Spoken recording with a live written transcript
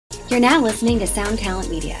You're now listening to Sound Talent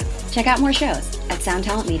Media. Check out more shows at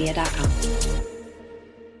soundtalentmedia.com.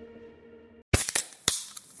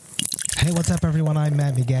 Hey, what's up, everyone? I'm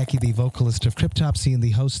Matt McGachy, the vocalist of Cryptopsy and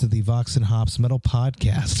the host of the Vox and Hops Metal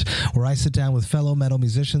Podcast, where I sit down with fellow metal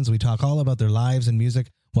musicians. We talk all about their lives and music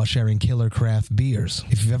while sharing killer craft beers.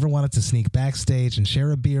 If you've ever wanted to sneak backstage and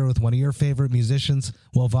share a beer with one of your favorite musicians,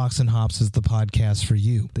 well, Vox and Hops is the podcast for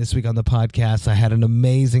you. This week on the podcast, I had an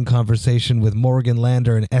amazing conversation with Morgan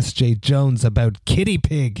Lander and S.J. Jones about Kitty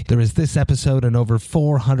Pig. There is this episode and over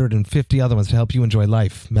 450 other ones to help you enjoy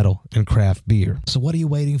life, metal, and craft beer. So what are you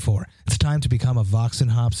waiting for? It's time to become a Vox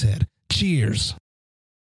and Hops head. Cheers!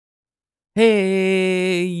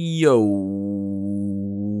 Hey, yo,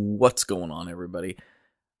 what's going on, everybody?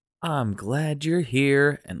 I'm glad you're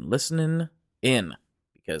here and listening in,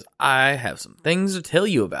 because I have some things to tell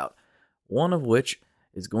you about, one of which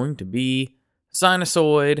is going to be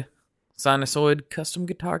Sinusoid custom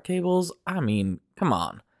guitar cables. I mean, come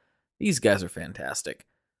on. These guys are fantastic.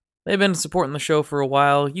 They've been supporting the show for a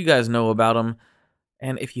while. You guys know about them.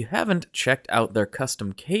 And if you haven't checked out their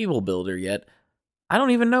custom cable builder yet, I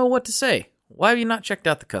don't even know what to say. Why have you not checked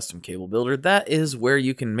out the custom cable builder? That is where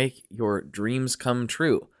you can make your dreams come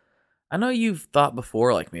true. I know you've thought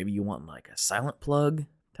before, like maybe you want like a silent plug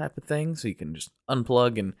type of thing, so you can just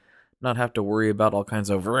unplug and not have to worry about all kinds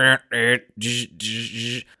of... Or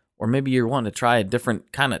maybe you're wanting to try a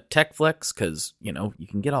different kind of tech flex, because, you know, you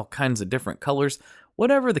can get all kinds of different colors.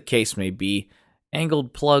 Whatever the case may be,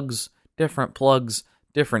 angled plugs, different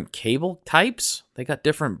cable types. They got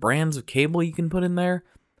different brands of cable you can put in there.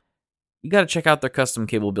 You got to check out their custom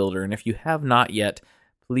cable builder, and if you have not yet,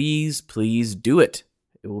 please do it.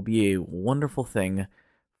 It will be a wonderful thing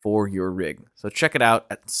for your rig. So check it out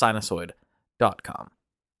at sinusoid.com.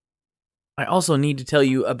 I also need to tell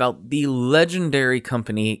you about the legendary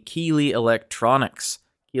company Keeley Electronics.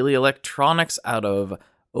 Keeley Electronics out of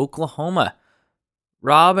Oklahoma.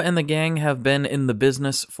 Rob and the gang have been in the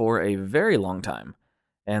business for a very long time,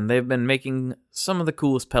 and they've been making some of the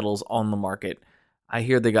coolest pedals on the market. I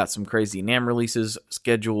hear they got some crazy NAMM releases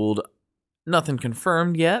scheduled. Nothing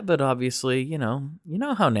confirmed yet, but obviously, you know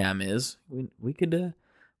how NAMM is. We could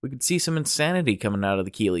see some insanity coming out of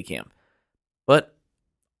the Keeley camp. But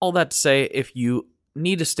all that to say, if you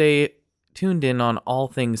need to stay tuned in on all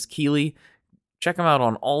things Keeley, check them out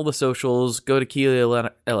on all the socials. Go to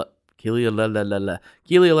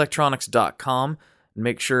KeeleyElectronics.com and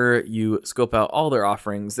make sure you scope out all their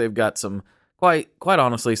offerings. They've got some quite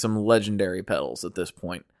honestly some legendary pedals at this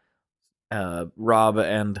point. Rob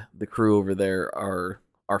and the crew over there are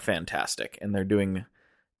fantastic, and they're doing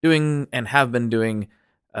and have been doing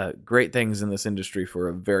great things in this industry for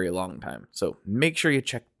a very long time. So make sure you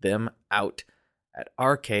check them out at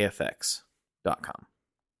rkfx.com.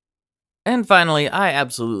 And finally, I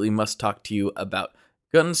absolutely must talk to you about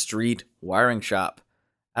Gun Street Wiring Shop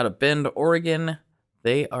out of Bend, Oregon.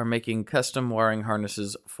 They are making custom wiring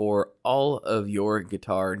harnesses for all of your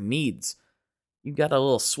guitar needs. You got a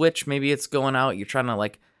little switch, maybe it's going out, you're trying to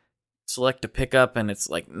like select a pickup and it's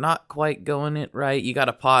like not quite going it right. You got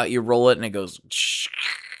a pot, you roll it and it goes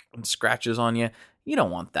and scratches on you. You don't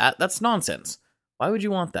want that. That's nonsense. Why would you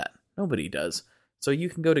want that? Nobody does. So you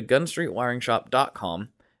can go to gunstreetwiringshop.com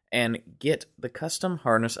and get the custom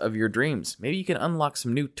harness of your dreams. Maybe you can unlock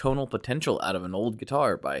some new tonal potential out of an old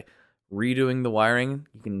guitar by redoing the wiring.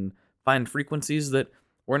 You can find frequencies that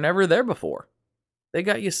were never there before. They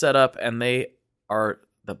got you set up, and they are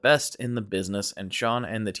the best in the business, and Sean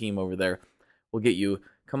and the team over there will get you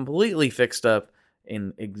completely fixed up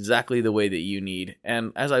in exactly the way that you need.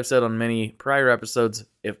 And as I've said on many prior episodes,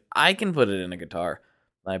 if I can put it in a guitar,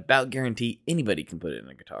 I about guarantee anybody can put it in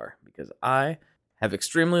a guitar, because I have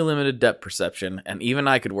extremely limited depth perception, and even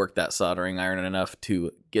I could work that soldering iron enough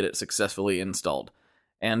to get it successfully installed.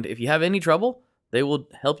 And if you have any trouble, they will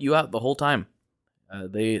help you out the whole time.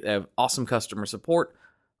 They have awesome customer support,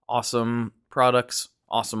 awesome products,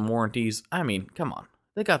 awesome warranties. I mean, come on.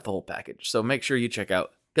 They got the whole package. So make sure you check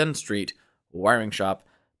out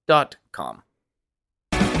gunstreetwiringshop.com.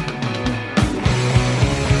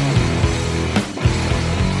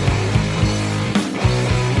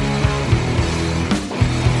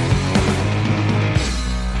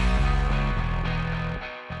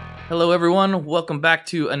 Hello, everyone. Welcome back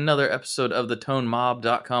to another episode of the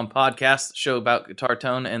ToneMob.com podcast, the show about guitar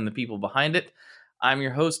tone and the people behind it. I'm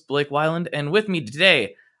your host, Blake Weiland, and with me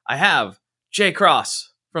today, I have Jay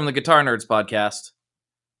Cross from the Guitar Nerds podcast.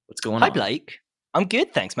 What's going on? Hi, Blake. I'm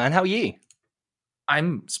good, thanks, man. How are you?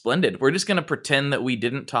 I'm splendid. We're just going to pretend that we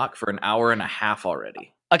didn't talk for an hour and a half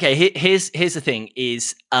already. Okay, here's the thing: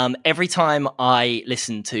 is every time I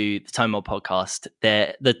listen to the Tone Mob podcast,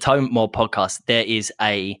 there is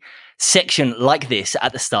a section like this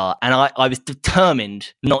at the start, and I was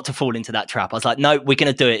determined not to fall into that trap. I was like, no, we're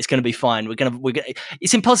going to do it. It's going to be fine. We're going to.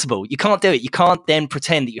 It's impossible. You can't do it. You can't then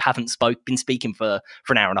pretend that you haven't been speaking for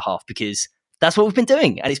an hour and a half, because that's what we've been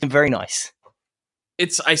doing, and it's been very nice.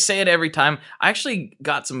 I say it every time. I actually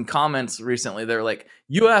got some comments recently. They're like,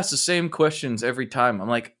 you ask the same questions every time. I'm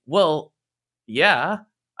like, well, yeah.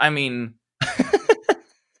 I mean,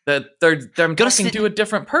 that I'm talking to a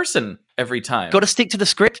different person every time. Got to stick to the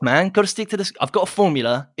script, man. Got to stick to the. I've got a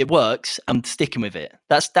formula. It works. I'm sticking with it.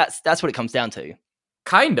 That's what it comes down to.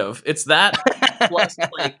 Kind of. It's that plus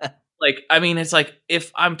like I mean, it's like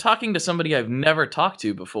if I'm talking to somebody I've never talked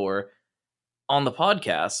to before on the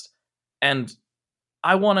podcast, and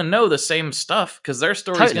I want to know the same stuff because their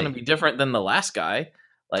story is going to be different than the last guy.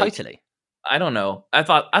 Like, totally. I don't know. I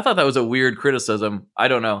thought that was a weird criticism. I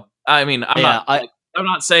don't know. I mean, I'm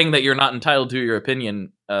not saying that you're not entitled to your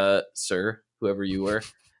opinion, sir, whoever you were,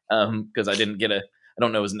 because I don't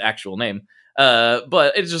know his actual name.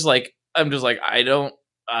 But it's just like I'm just like I don't.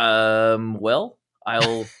 Well,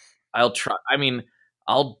 I'll try. I mean,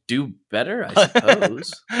 I'll do better, I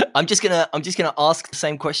suppose. I'm just gonna ask the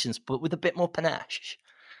same questions, but with a bit more panache.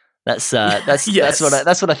 That's yes.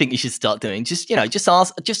 that's what I think you should start doing. Just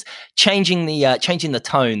changing the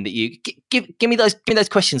tone that you give me those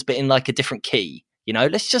questions, but in like a different key.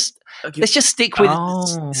 Let's just stick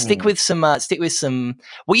with some.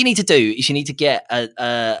 What you need to do is you need to get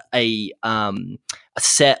a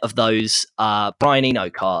set of those Brian Eno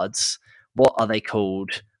cards. What are they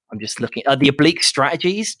called? I'm just looking at the oblique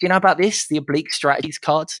strategies. Do you know about this? The oblique strategies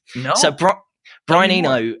cards? No. So Brian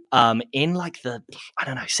Eno, in like the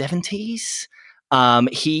 70s,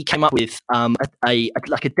 he came up with a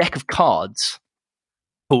deck of cards,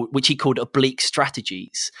 which he called oblique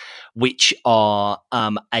strategies, which are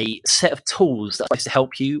a set of tools that are supposed to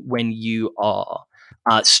help you when you are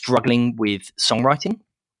struggling with songwriting.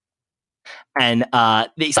 And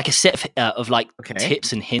it's like a set of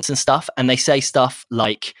tips and hints and stuff. And they say stuff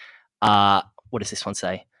like, what does this one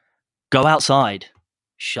say? Go outside,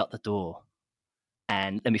 shut the door.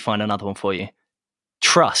 And let me find another one for you.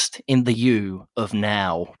 Trust in the you of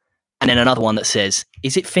now. And then another one that says,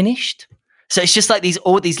 is it finished? So it's just like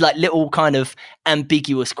all these like little kind of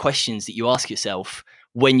ambiguous questions that you ask yourself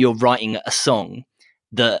when you're writing a song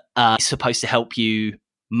that is supposed to help you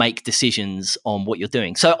make decisions on what you're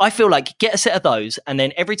doing. So I feel like get a set of those, and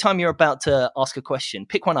then every time you're about to ask a question,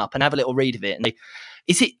 pick one up and have a little read of it. And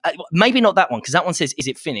is it maybe not that one, because that one says, "Is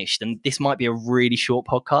it finished?" And this might be a really short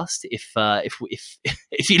podcast if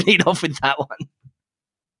you lead off with that one.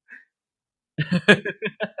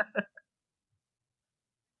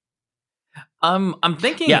 I'm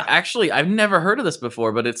thinking actually I've never heard of this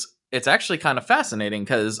before, but it's actually kind of fascinating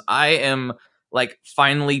because I am like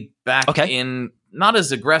finally back in. Not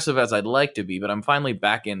as aggressive as I'd like to be, but I'm finally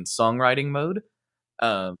back in songwriting mode,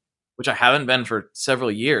 which I haven't been for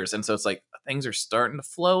several years. And so it's like things are starting to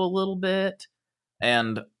flow a little bit,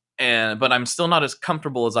 but I'm still not as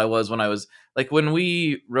comfortable as I was when I was like when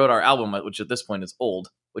we wrote our album, which at this point is old,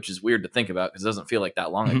 which is weird to think about because it doesn't feel like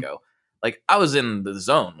that long ago. Like I was in the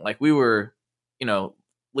zone, like we were,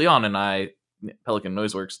 Leon and I, Pelican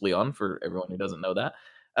Noiseworks, Leon, for everyone who doesn't know that,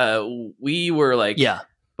 we were like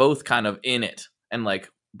both kind of in it. And like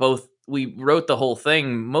we wrote the whole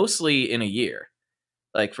thing mostly in a year,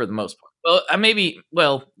 like for the most part.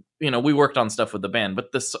 Well, we worked on stuff with the band,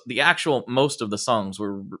 but the actual most of the songs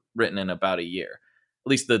were written in about a year, at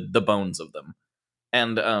least the bones of them,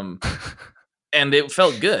 and and it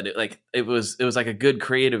felt good. It was like a good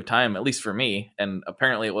creative time, at least for me, and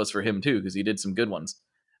apparently it was for him too because he did some good ones.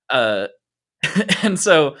 And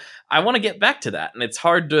so I want to get back to that, and it's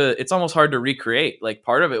almost hard to recreate. Like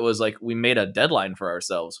part of it was like we made a deadline for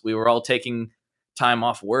ourselves. We were all taking time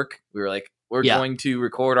off work. We were like, we're going to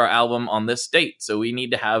record our album on this date, so we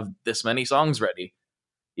need to have this many songs ready.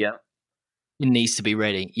 Yeah, it needs to be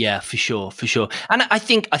ready. Yeah, for sure. And I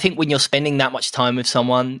think when you're spending that much time with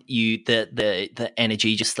someone, the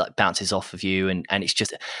energy just like bounces off of you, and it's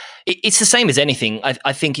just it's the same as anything.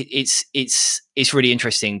 I think it's really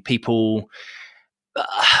interesting. People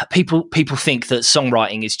think that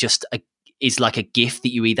songwriting is just is like a gift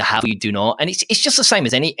that you either have or you do not, and it's just the same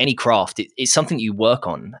as any craft. It's something you work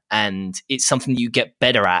on, and it's something that you get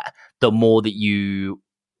better at the more that you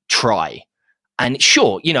try. And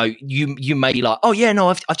sure, you may be like, oh yeah, no,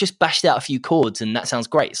 I've just bashed out a few chords and that sounds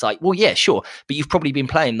great. It's like, well, yeah, sure, but you've probably been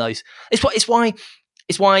playing those. It's why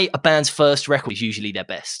a band's first record is usually their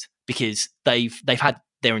best, because they've had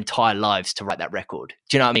their entire lives to write that record.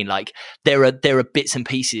 Do you know what I mean? Like there are bits and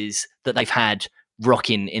pieces that they've had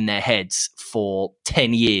rocking in their heads for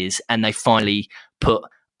 10 years, and they finally put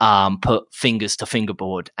fingers to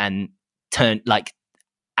fingerboard and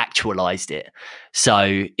actualized it.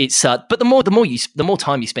 So it's but the more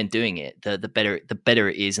time you spend doing it, the better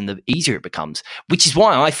it is, and the easier it becomes, which is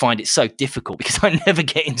why I find it so difficult, because I never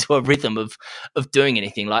get into a rhythm of doing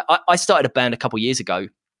anything. Like I started a band a couple of years ago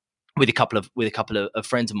with a couple of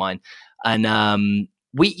friends of mine, and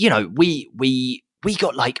we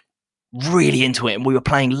got like really into it, and we were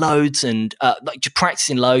playing loads and like just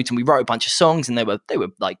practicing loads, and we wrote a bunch of songs, and they were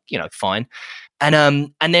like, fine.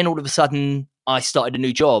 And then all of a sudden I started a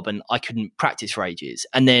new job and I couldn't practice for ages.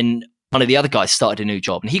 And then one of the other guys started a new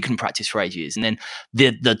job and he couldn't practice for ages. And then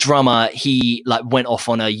the drummer, he like went off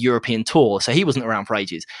on a European tour, so he wasn't around for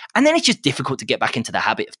ages. And then it's just difficult to get back into the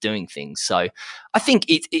habit of doing things. So I think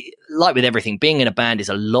it like with everything, being in a band is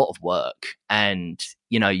a lot of work, and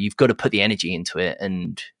you've got to put the energy into it,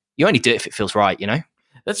 and you only do it if it feels right.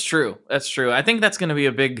 That's true. I think that's going to be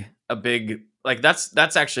a big like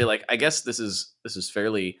that's actually like, I guess this is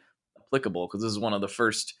fairly applicable because this is one of the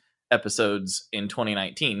first episodes in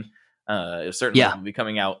 2019. It certainly will be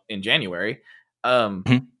coming out in January.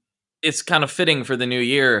 It's kind of fitting for the new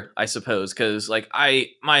year, I suppose, because like I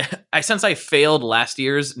since I failed last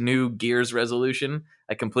year's New Gear's resolution,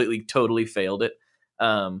 I totally failed it.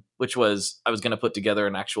 Which was I was going to put together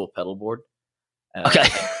an actual pedal board. Okay.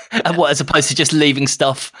 And what, as opposed to just leaving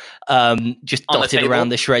stuff just dotted around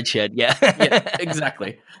the shred shed? Yeah. Yeah,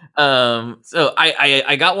 exactly. So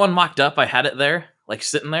I got one mocked up. I had it there, like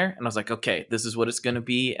sitting there, and I was like, okay, this is what it's going to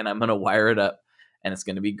be, and I'm going to wire it up, and it's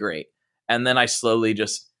going to be great. And then I slowly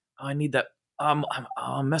just, I need that.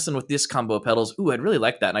 I'm messing with this combo of pedals. Ooh, I'd really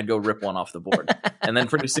like that. And I'd go rip one off the board. And then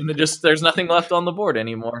pretty soon there's nothing left on the board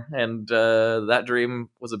anymore. And that dream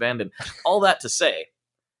was abandoned. All that to say,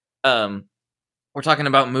 we're talking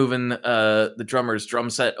about moving the drummer's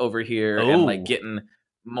drum set over here and like getting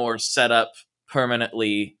more set up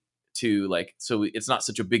permanently to like, so it's not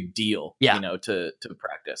such a big deal, to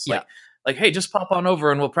practice. Yeah. Like, hey, just pop on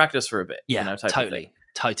over and we'll practice for a bit. Yeah, totally.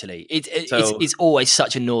 It's always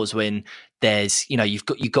such a nose when there's, you've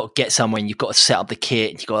got to get somewhere and you've got to set up the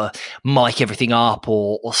kit and you've got to mic everything up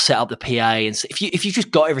or set up the PA. And so if you've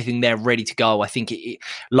just got everything there ready to go, I think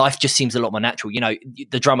life just seems a lot more natural.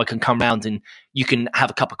 The drummer can come round and you can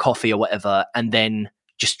have a cup of coffee or whatever and then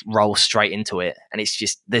just roll straight into it. And it's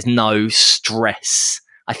just, there's no stress.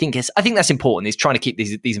 I think that's important, is trying to keep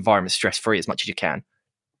these environments stress free as much as you can.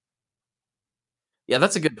 Yeah,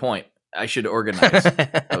 that's a good point. I should organize.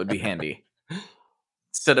 That would be handy.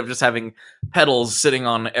 Instead of just having pedals sitting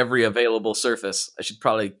on every available surface, I should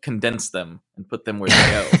probably condense them and put them where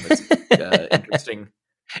they go. That's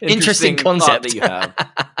interesting concept that you have.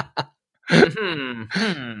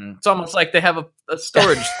 It's almost like they have a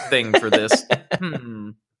storage thing for this.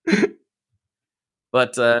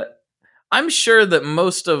 But I'm sure that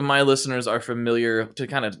most of my listeners are familiar, to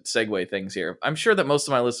kind of segue things here, I'm sure that most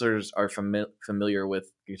of my listeners are familiar with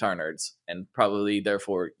Guitar Nerds, and probably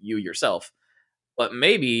therefore you yourself. But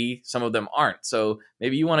maybe some of them aren't. So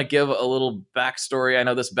maybe you want to give a little backstory. I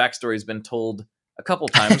know this backstory has been told a couple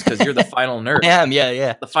times because you're the final nerd. I am,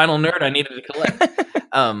 yeah. The final nerd I needed to collect.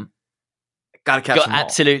 Gotta catch them all.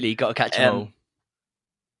 Absolutely, gotta catch them all.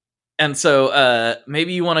 And so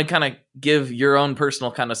maybe you want to kind of give your own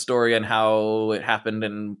personal kind of story on how it happened.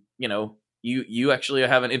 And, you actually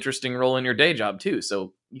have an interesting role in your day job too.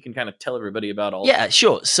 So you can kind of tell everybody about all that. Yeah,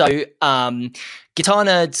 sure. So Guitar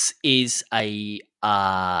Nerds is a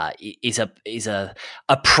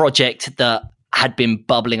project that had been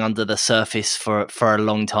bubbling under the surface for a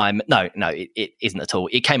long time. No, it isn't at all.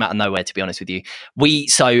 It came out of nowhere, to be honest with you.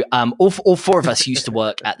 All four of us used to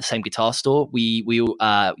work at the same guitar store. We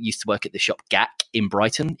all used to work at the shop GAC in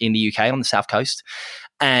Brighton in the UK on the south coast.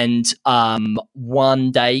 And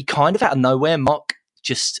one day, kind of out of nowhere, Mark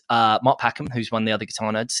Packham, who's one of the other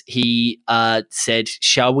Guitar Nerds, he said,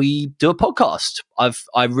 "Shall we do a podcast?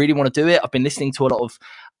 I really want to do it. I've been listening to a lot of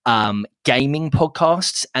gaming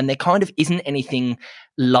podcasts, and there kind of isn't anything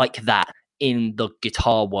like that in the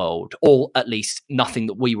guitar world, or at least nothing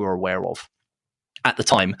that we were aware of at the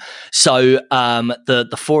time." So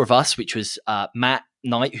the four of us, which was Matt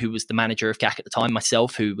Knight, who was the manager of GAC at the time,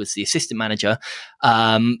 myself, who was the assistant manager,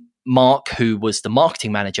 Mark, who was the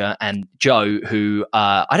marketing manager, and Joe, who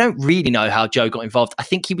I don't really know how Joe got involved. I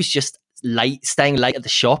think he was just staying late at the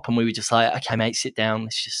shop, and we were just like, "Okay, mate, sit down.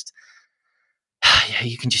 Let's just yeah,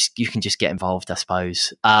 you can just get involved, I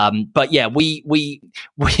suppose. But yeah, we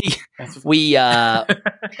well,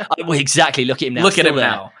 exactly. Look at him now. Look at still him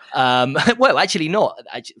there. now. Well, actually not.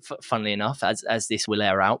 Funnily enough, as this will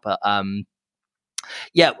air out, but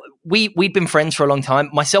yeah, we'd been friends for a long time.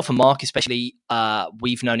 Myself and Mark, especially,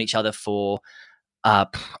 we've known each other for I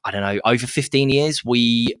don't know, over 15 years.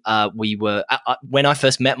 We were when I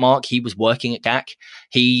first met Mark, he was working at GAC.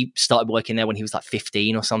 He started working there when he was like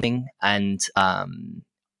 15 or something, and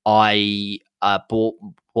I bought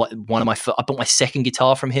I bought my second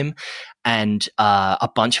guitar from him, and a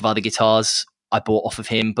bunch of other guitars I bought off of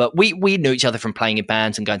him. But we knew each other from playing in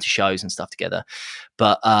bands and going to shows and stuff together.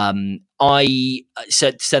 But so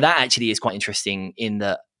that actually is quite interesting in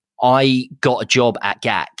that I got a job at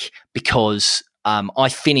GAC because I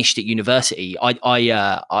finished at university.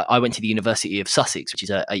 I went to the University of Sussex, which is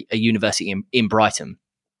a university in Brighton,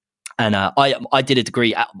 and I did a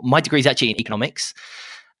degree. My degree is actually in economics,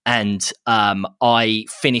 and I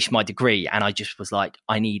finished my degree, and I just was like,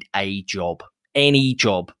 I need a job, any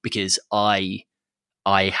job, because I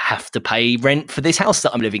have to pay rent for this house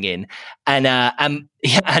that I'm living in. And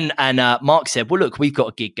Mark said, well, look, we've got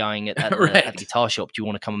a gig going at the guitar shop. Do you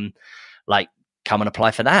want to come and apply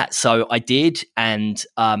for that? So I did. And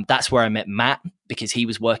that's where I met Matt, because he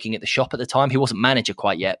was working at the shop at the time. He wasn't manager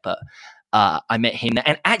quite yet, but I met him.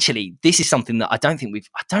 And actually, this is something that I don't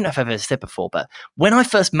know if I've ever said before, but when I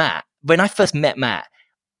first met Matt,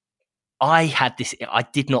 I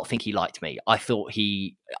did not think he liked me. I thought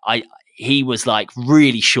he was like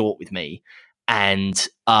really short with me. And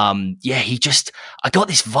I got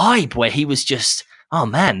this vibe where he was just, oh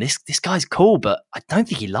man, this guy's cool, but I don't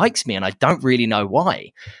think he likes me, and I don't really know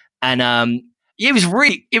why. And it was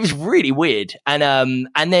really weird. And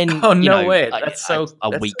then way.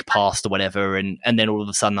 A week passed or whatever, and then all of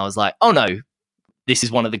a sudden I was like, oh no, this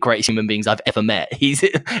is one of the greatest human beings I've ever met.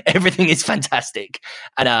 Everything is fantastic.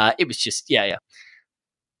 And it was just, yeah.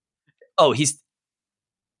 Oh, he's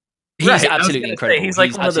absolutely incredible. He's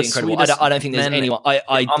like one of the sweetest. I don't think there's anyone.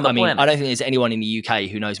 I planet. I don't think there's anyone in the UK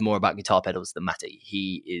who knows more about guitar pedals than Matty.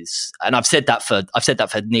 He is, and I've said that for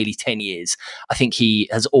nearly 10 years. I think he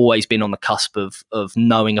has always been on the cusp of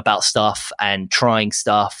knowing about stuff and trying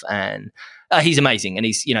stuff, and he's amazing. And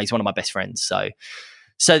he's one of my best friends. So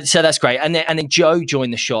that's great. And then Joe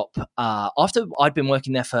joined the shop after I'd been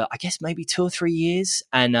working there for, I guess, maybe 2 or 3 years.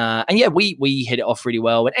 And yeah, we hit it off really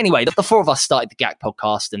well. But anyway, the four of us started the GAC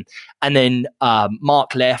podcast, and then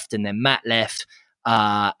Mark left, and then Matt left,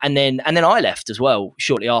 and then I left as well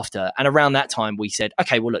shortly after. And around that time, we said,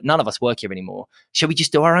 okay, well, look, none of us work here anymore. Shall we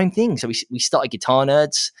just do our own thing? So we started Guitar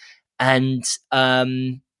Nerds, and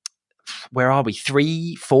where are we?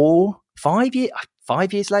 3, 4, 5 years?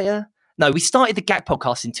 5 years later. No, we started the GAC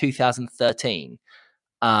podcast in 2013.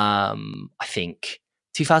 I think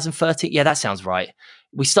 2013. Yeah, that sounds right.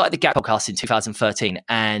 We started the GAC podcast in 2013,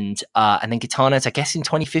 and then Guitar Nerds, I guess, in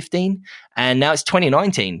 2015, and now it's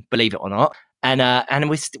 2019. Believe it or not, and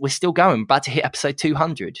we're still going. About to hit episode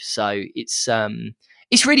 200. So it's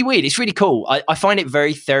really weird. It's really cool. I find it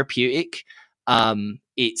very therapeutic.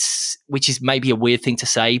 Which is maybe a weird thing to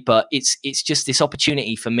say, but it's just this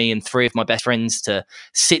opportunity for me and 3 of my best friends to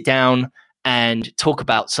sit down and talk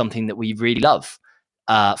about something that we really love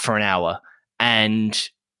for an hour. And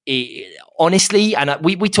honestly, and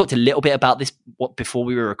we talked a little bit about this before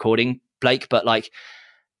we were recording, Blake, but like,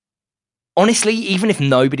 honestly, even if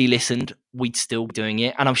nobody listened, we'd still be doing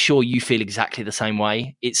it. And I'm sure you feel exactly the same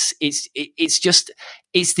way. It's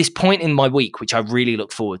this point in my week, which I really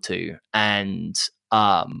look forward to. And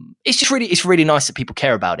it's really nice that people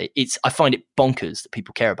care about it. I find it bonkers that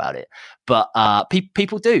people care about it, but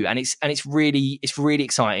people do. And it's really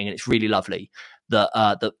exciting, and it's really lovely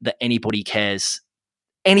that anybody cares.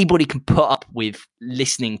 Anybody can put up with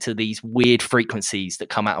listening to these weird frequencies that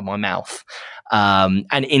come out of my mouth and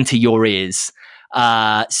into your ears.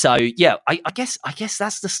 So yeah, I guess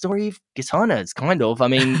that's the story of Guitar Nerds, kind of. I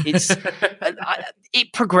mean,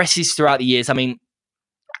 it progresses throughout the years. I mean,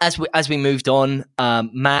 as we moved on,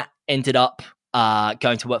 Matt ended up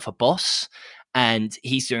going to work for Boss, and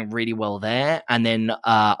he's doing really well there. And then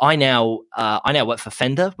I now work for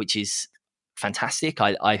Fender, which is fantastic.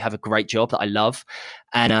 I have a great job that I love,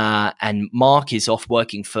 and Mark is off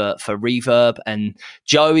working for Reverb, and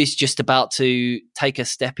Joe is just about to take a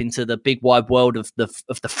step into the big wide world of the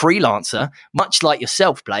freelancer, much like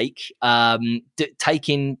yourself, Blake.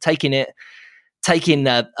 Taking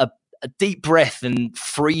a deep breath and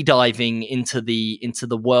free diving into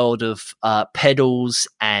the world of pedals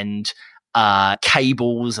and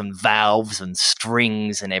cables and valves and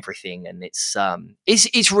strings and everything. And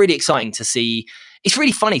it's really exciting to see. It's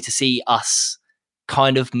really funny to see us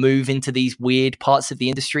kind of move into these weird parts of the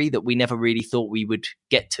industry that we never really thought we would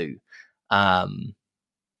get to. And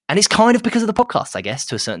it's kind of because of the podcast, I guess,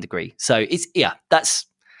 to a certain degree. So that's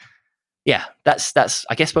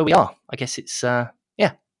I guess where we are. I guess it's yeah.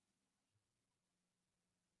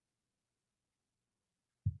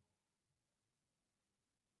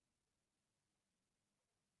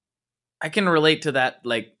 I can relate to that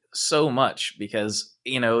like so much because,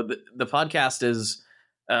 you know, the podcast is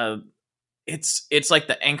it's like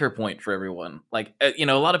the anchor point for everyone. Like, you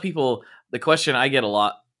know, a lot of people, the question I get a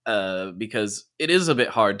lot because it is a bit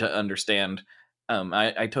hard to understand.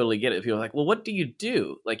 I totally get it. People are like, well, what do you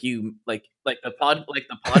do? Like you like the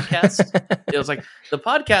podcast. It was like the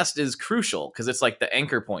podcast is crucial because it's like the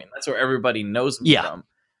anchor point. That's where everybody knows me from.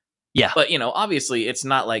 Yeah. But, you know, obviously it's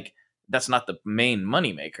not like that's not the main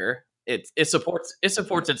moneymaker. It supports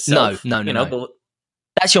itself. No.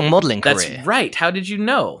 That's your modeling career. That's right. How did you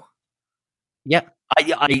know? Yeah.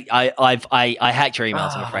 I hacked your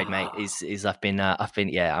emails. I'm afraid, mate. I've been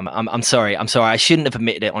yeah. I'm sorry. I shouldn't have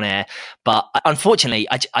admitted it on air, but unfortunately,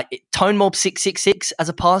 ToneMob 666 as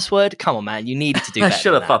a password. Come on, man, you needed to do that. I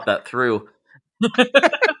should have thought that through.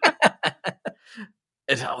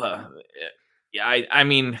 Yeah, I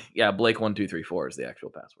mean, Blake 1234 is the actual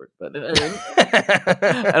password, but I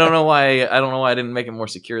don't know why. I don't know why I didn't make it more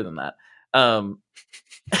secure than that. You're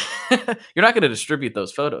not going to distribute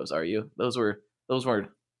those photos, are you? Those were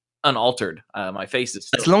unaltered. My face is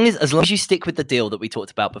still... as long as you stick with the deal that we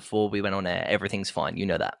talked about before we went on air, everything's fine. You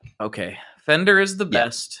know that. Okay, Fender is the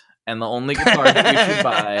best and the only guitar that you should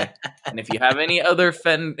buy. And if you have any other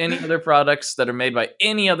products that are made by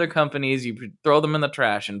any other companies, you throw them in the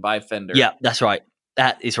trash and buy Fender. Yeah, that's right.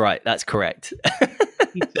 That is right. That's correct.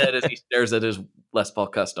 He said as he stares at his Les Paul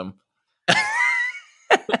Custom.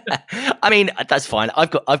 I mean, that's fine.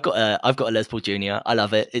 I've got a Les Paul Junior. I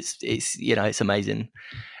love it. It's you know, it's amazing.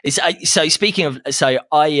 So speaking of,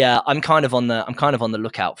 I'm kind of on the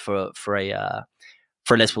lookout for a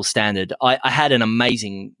Les Paul Standard. I had an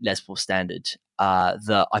amazing Les Paul Standard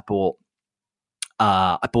that I bought.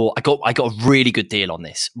 I got a really good deal on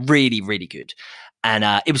this, really, really good, and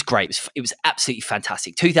it was great. It was absolutely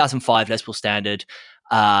fantastic. 2005 Les Paul Standard.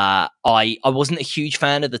 I wasn't a huge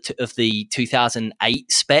fan of the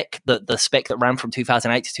 2008 spec, the spec that ran from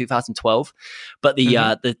 2008 to 2012, but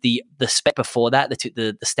the spec before that,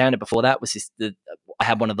 the standard before that was I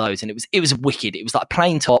had one of those, and it was wicked. It was like a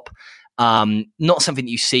plain top, not something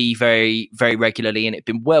that you see very, very regularly, and it'd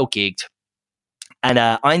been well gigged. And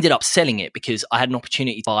I ended up selling it because I had an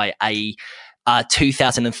opportunity to buy a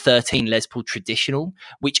 2013 Les Paul Traditional,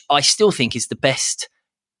 which I still think is the best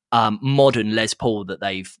modern Les Paul that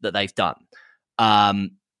they've done.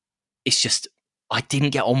 It's just I didn't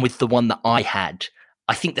get on with the one that I had.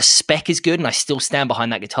 I think the spec is good, and I still stand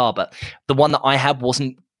behind that guitar, but the one that I had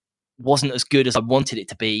wasn't as good as I wanted it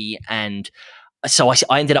to be, and so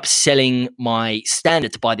I ended up selling my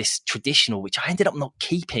Standard to buy this Traditional, which I ended up not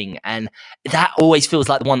keeping, and that always feels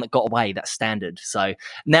like the one that got away, that Standard. So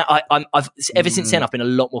now I've ever since then I've been a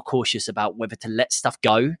lot more cautious about whether to let stuff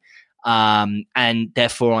go. And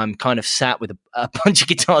therefore I'm kind of sat with a bunch of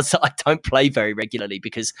guitars that I don't play very regularly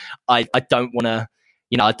because I don't want to,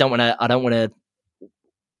 I don't want to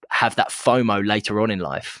have that FOMO later on in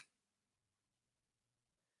life.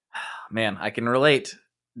 Man, I can relate.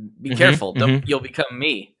 Be careful. You'll become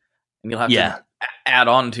me, and you'll have to add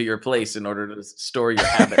on to your place in order to store your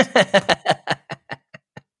habits.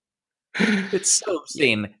 It's so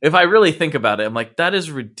insane. If I really think about it, I'm like, that is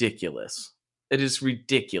ridiculous. It is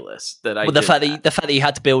ridiculous that I. Well, the fact that you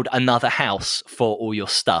had to build another house for all your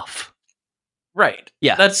stuff, right?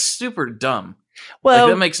 Yeah, that's super dumb. Well,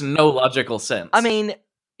 that makes no logical sense. I mean,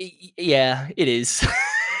 yeah, it is.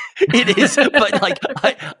 It is, but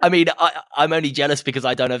I'm only jealous because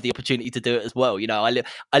I don't have the opportunity to do it as well. I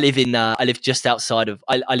live just outside of.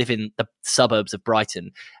 I live in the suburbs of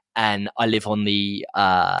Brighton, and I live on the.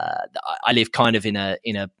 I live kind of in a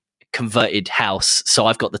converted house, so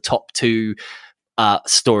I've got the top two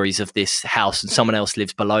stories of this house, and someone else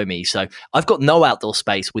lives below me, so I've got no outdoor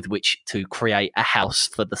space with which to create a house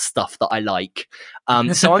for the stuff that I like.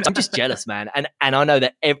 So I'm just jealous, man, and I know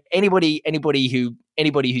that anybody who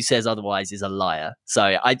says otherwise is a liar.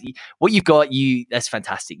 So what you've got, that's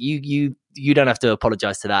fantastic. You don't have to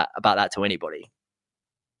apologize about that to anybody.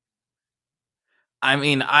 I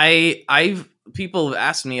mean, people have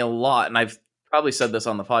asked me a lot, and I've probably said this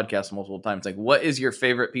on the podcast multiple times, like, what is your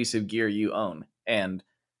favorite piece of gear you own? And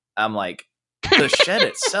I'm like, the shed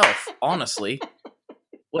itself, honestly.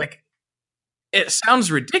 Like, it sounds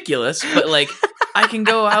ridiculous, but like, I can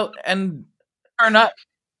go out and turn up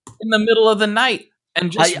in the middle of the night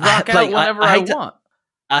and just rock out whenever I want.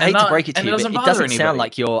 I hate to break it to and you, it but doesn't it bother doesn't anybody. sound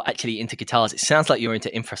like you're actually into guitars. It sounds like you're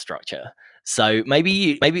into infrastructure. So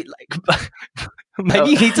maybe maybe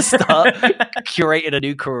you need to start curating a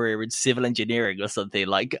new career in civil engineering or something.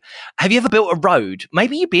 Like, have you ever built a road?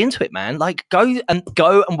 Maybe you'd be into it, man. Like, go and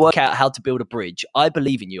work out how to build a bridge. I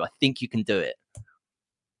believe in you. I think you can do it.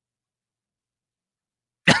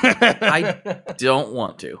 I don't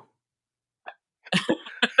want to.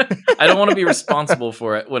 I don't want to be responsible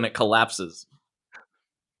for it when it collapses.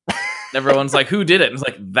 Everyone's like, "Who did it?" And it's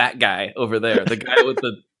like, that guy over there, the guy with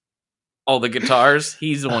all the guitars.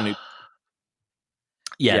 He's the one who.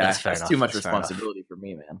 Yeah, that's fair enough. Too much responsibility for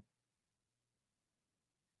me, man.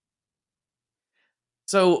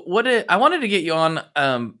 So I wanted to get you on,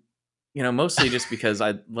 mostly just because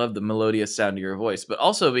I love the melodious sound of your voice, but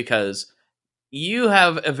also because you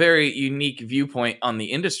have a very unique viewpoint on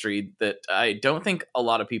the industry that I don't think a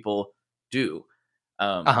lot of people do.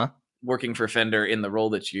 Working for Fender in the role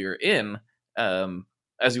that you're in,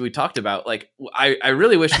 as we talked about, like I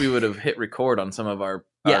really wish we would have hit record on some of our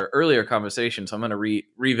earlier conversations. So I'm going to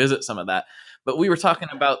revisit some of that. But we were talking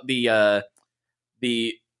about the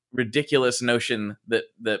ridiculous notion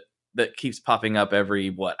that keeps popping up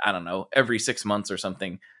every 6 months or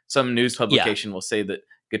something. Some news publication will say that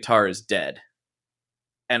guitar is dead.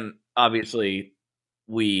 And obviously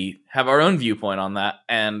we have our own viewpoint on that.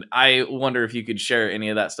 And I wonder if you could share any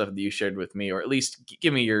of that stuff that you shared with me, or at least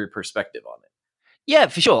give me your perspective on it. Yeah,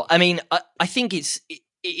 for sure. I mean, I think it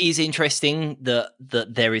is interesting that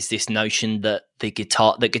there is this notion that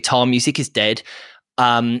guitar music is dead.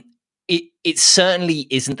 It certainly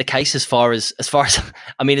isn't the case as far as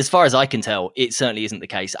I can tell, it certainly isn't the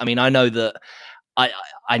case. I mean, I know that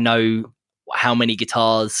I know how many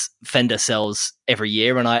guitars Fender sells every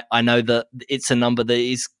year, and I know that it's a number that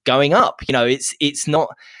is going up. You know, it's not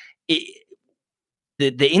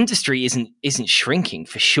the industry isn't shrinking,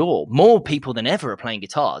 for sure. More people than ever are playing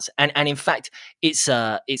guitars, and in fact, it's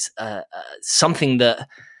something that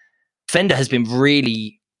Fender has been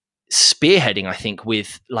really spearheading, I think,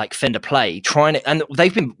 with like Fender Play, and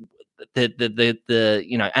they've been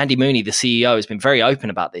the Andy Mooney, the CEO, has been very open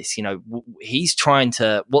about this. You know, he's trying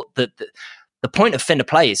to the point of Fender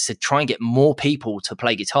Play is to try and get more people to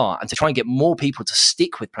play guitar and to try and get more people to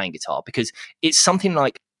stick with playing guitar, because it's something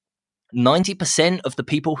like 90% of the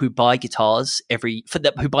people who buy guitars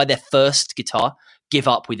who buy their first guitar give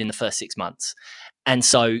up within the first 6 months. And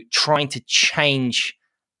so trying to change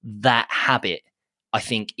that habit, I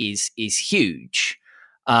think, is huge.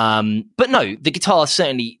 But no, the guitar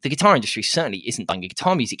industry certainly isn't dying.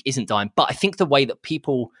 Guitar music isn't dying, but I think the way that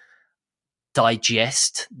people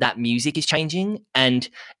digest that music is changing, and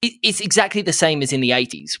it's exactly the same as in the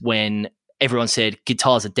 80s when everyone said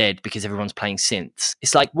guitars are dead because everyone's playing synths.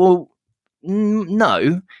 It's like, well,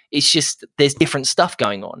 no, it's just there's different stuff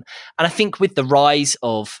going on. And I think with the rise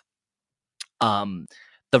of home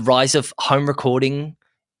recording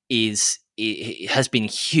it has been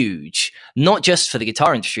huge, not just for the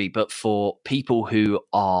guitar industry, but for people who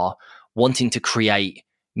are wanting to create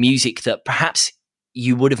music that perhaps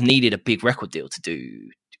you would have needed a big record deal to do,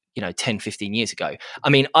 10, 15 years ago. I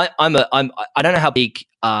mean, I don't know how big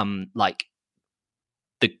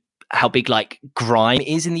how big grime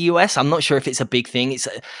is in the US. I'm not sure if it's a big thing.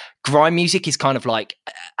 Grime music is kind of like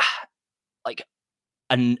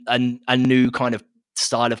a new kind of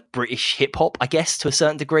style of British hip hop, I guess, to a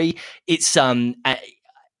certain degree. It's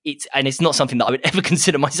not something that I would ever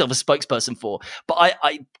consider myself a spokesperson for. But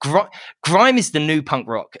grime is the new punk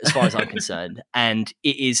rock as far as I'm concerned, and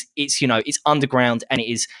it's underground, and it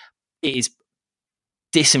is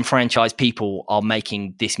disenfranchised people are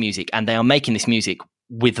making this music, and they are making this music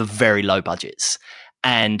with very low budgets.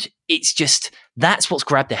 And it's just, that's what's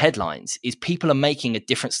grabbed the headlines, is people are making a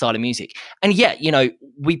different style of music. And yet,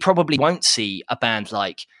 we probably won't see a band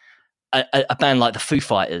like a band like the Foo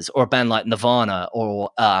Fighters, or a band like Nirvana, or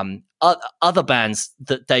other bands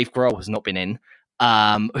that Dave Grohl has not been in,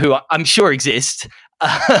 who I'm sure exist.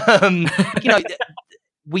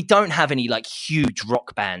 We don't have any huge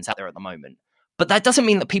rock bands out there at the moment, but that doesn't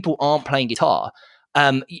mean that people aren't playing guitar.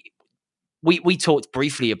 We talked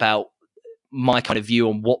briefly about my kind of view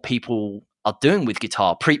on what people are doing with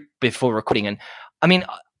guitar before recording, and I mean,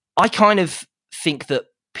 I kind of think that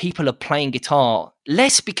people are playing guitar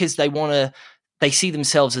less because they see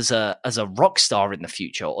themselves as a rock star in the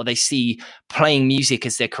future, or they see playing music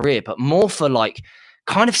as their career, but more for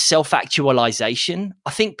kind of self-actualization.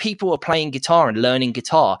 I think people are playing guitar and learning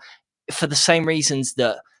guitar for the same reasons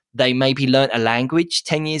that they maybe learnt a language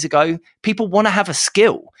 10 years ago. People want to have a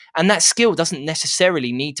skill, and that skill doesn't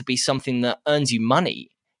necessarily need to be something that earns you money.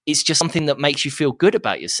 It's just something that makes you feel good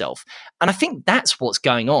about yourself. And I think that's what's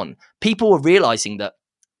going on. People are realizing that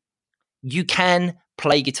you can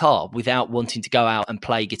play guitar without wanting to go out and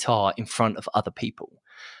play guitar in front of other people.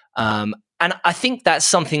 And I think that's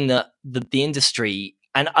something that the industry,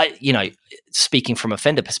 and I, speaking from a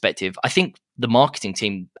Fender perspective, I think the marketing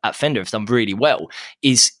team at Fender have done really well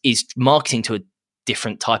is marketing to a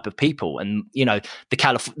different type of people. And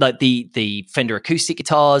the Fender acoustic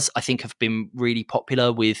guitars, I think, have been really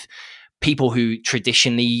popular with people who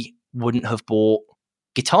traditionally wouldn't have bought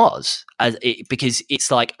guitars, because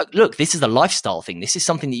it's like, look, this is a lifestyle thing. This is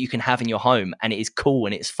something that you can have in your home, and it is cool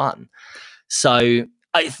and it's fun. So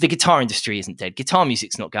the guitar industry isn't dead. Guitar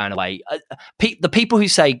music's not going away. The people who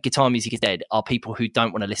say guitar music is dead are people who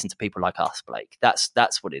don't want to listen to people like us, Blake. That's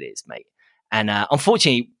what it is, mate. And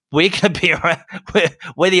unfortunately, we're going to be around,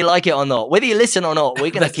 whether you like it or not, whether you listen or not.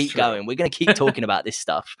 We're going to keep going. We're going to keep talking about this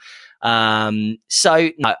stuff. So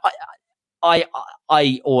no, I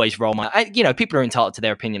always roll my. People are entitled to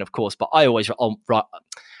their opinion, of course, but I always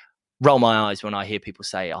roll my eyes when I hear people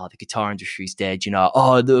say, "Oh, the guitar industry's dead."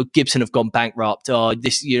 "Oh, the Gibson have gone bankrupt." "Oh,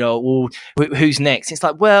 this." Well, who's next? It's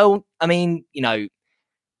like, well, I mean,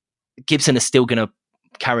 Gibson are still going to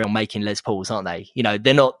carry on making Les Pauls, aren't they?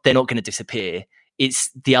 They're not going to disappear.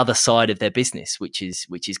 It's the other side of their business, which is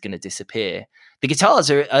going to disappear. The guitars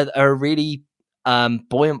are a really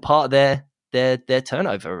buoyant part of their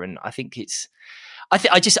turnover, and I think it's. I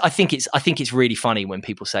think it's really funny when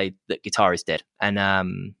people say that guitar is dead, and I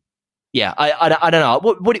don't know.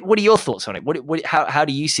 What are your thoughts on it? How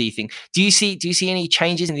do you see things? Do you see any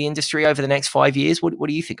changes in the industry over the next 5 years? What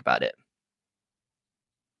do you think about it?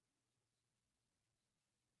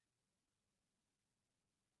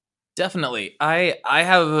 Definitely. I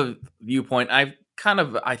have a viewpoint. I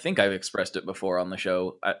think I've expressed it before on the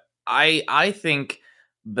show. I think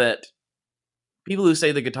that people who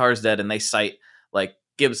say the guitar is dead and they cite like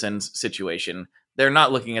Gibson's situation, they're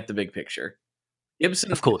not looking at the big picture.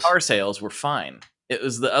 Gibson's guitar sales were fine. It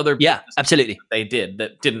was the other absolutely they did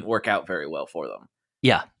that didn't work out very well for them.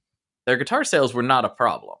 Yeah. Their guitar sales were not a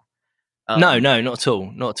problem. No, not at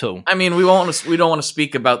all. Not at all. I mean, we don't want to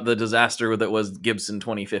speak about the disaster that was Gibson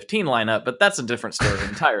 2015 lineup, but that's a different story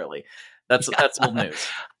entirely. That's old news.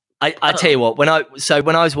 I tell you what, when I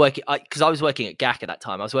was working, because I was working at GAC at that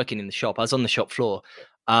time, I was working in the shop. I was on the shop floor.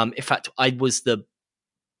 In fact, was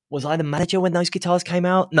I the manager when those guitars came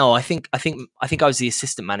out? No, I think I was the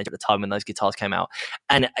assistant manager at the time when those guitars came out,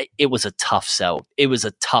 and it was a tough sell. It was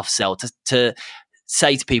a tough sell to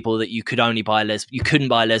say to people that you couldn't buy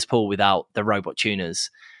a Les Paul without the robot tuners.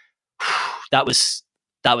 That was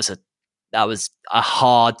a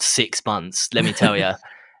hard 6 months, let me tell you.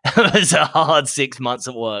 It was a hard 6 months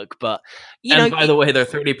of work, but by the way, they're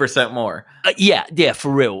 30% more. Yeah,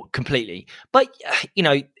 for real, completely. But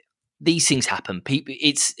these things happen.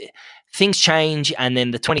 Things change, and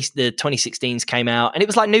then the 2016s came out, and it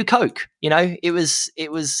was like new Coke. It was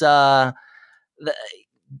the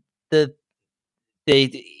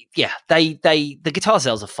guitar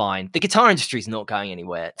sales are fine. The guitar industry is not going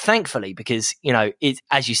anywhere, thankfully, because it's,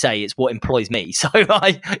 as you say, it's what employs me. So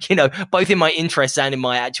I, both in my interests and in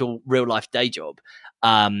my actual real life day job,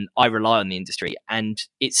 I rely on the industry, and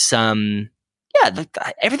it's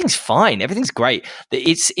everything's fine, everything's great.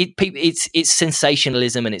 It's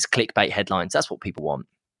sensationalism and it's clickbait headlines. That's what people want.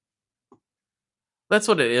 That's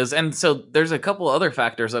what it is. And so there's a couple other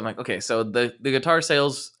factors. I'm like, okay, so the guitar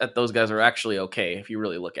sales at those guys are actually okay if you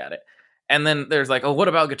really look at it. And then there's like, oh, what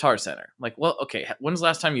about Guitar Center? Like, well, okay, when's the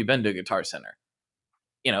last time you've been to a Guitar Center?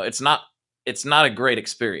 It's not a great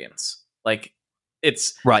experience. Like,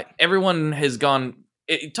 it's right. Everyone has gone.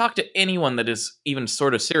 Talk to anyone that is even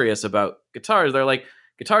sort of serious about guitars. They're like,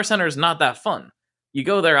 Guitar Center is not that fun. You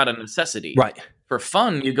go there out of necessity. Right. For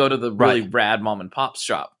fun, you go to the really rad mom and pop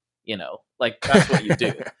shop. Like that's what you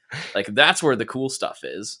do. Like that's where the cool stuff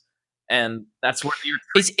is, and that's where you're.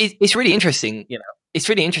 It's really interesting. It's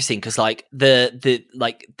really interesting because like the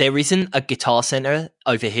there isn't a Guitar Center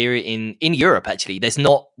over here in Europe. Actually, there's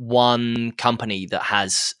not one company that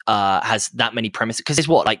has that many premises, because there's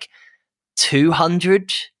like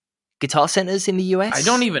 200 Guitar Centers in the US. I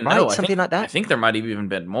don't even know something like that. I think there might have even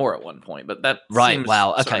been more at one point, but that seems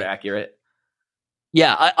sort of accurate.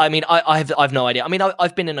 Yeah, I mean, I've no idea. I mean,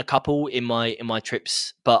 I've been in a couple in my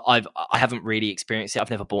trips, but I haven't really experienced it. I've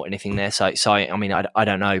never bought anything there, so I mean, I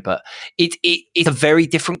don't know. But it's a very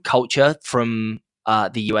different culture from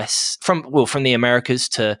the US, from the Americas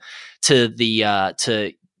to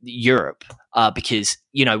Europe, because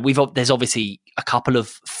there's obviously a couple of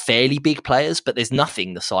fairly big players, but there's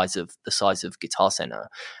nothing the size of Guitar Center,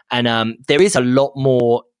 and there is a lot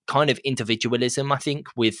more kind of individualism, I think,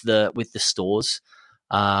 with the stores.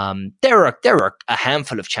 There are a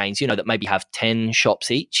handful of chains, that maybe have 10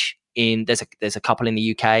 shops each. There's a couple in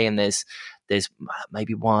the UK, and there's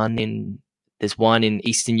maybe one in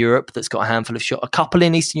Eastern Europe that's got a handful of shops. A couple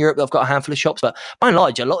in Eastern Europe that've got a handful of shops, but by and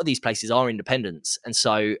large, a lot of these places are independents. And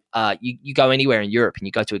so you go anywhere in Europe and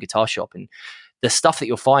you go to a guitar shop, and the stuff that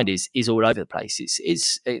you'll find is all over the place.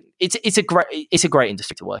 It's a great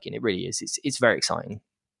industry to work in. It really is. It's very exciting.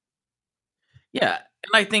 Yeah,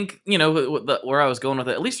 and I think where I was going with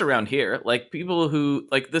it, at least around here, like people who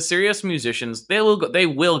like the serious musicians, they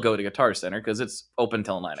will go to Guitar Center because it's open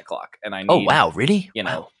till 9 o'clock, and I need. Oh wow, really?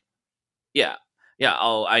 Wow. Yeah.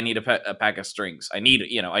 I need a pack of strings. I need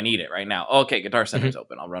it right now. Okay, Guitar Center's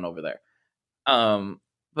open. I'll run over there.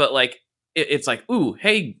 But like it's like, ooh,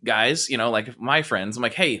 hey guys, like my friends, I'm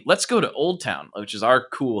like, hey, let's go to Old Town, which is our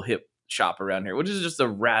cool hip shop around here, which is just the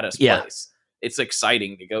raddest place. It's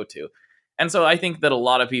exciting to go to. And so I think that a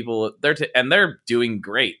lot of people they're doing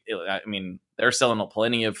great. I mean, they're selling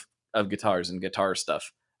plenty of guitars and guitar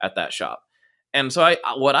stuff at that shop. And so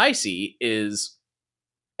what I see is,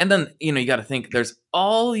 and then, you got to think there's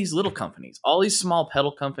all these little companies, all these small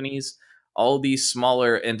pedal companies, all these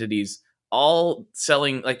smaller entities, all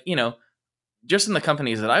selling, like, just in the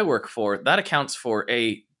companies that I work for, that accounts for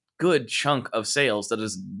a good chunk of sales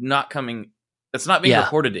that's not being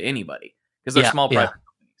reported to anybody because they're small private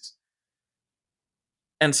companies.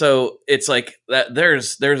 And so it's like that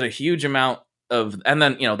there's a huge amount of, and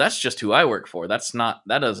then, that's just who I work for. That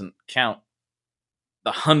doesn't count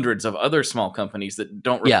the hundreds of other small companies that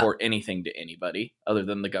don't report anything to anybody other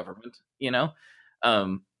than the government,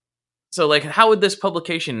 So like, how would this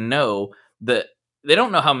publication know that they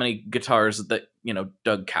don't know how many guitars that,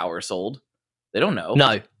 Doug Cower sold? They don't know.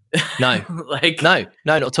 No, like, no,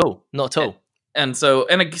 not at all. Not at all. And so,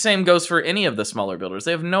 and the same goes for any of the smaller builders.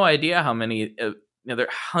 They have no idea how many, there are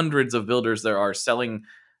hundreds of builders there are selling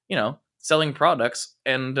products,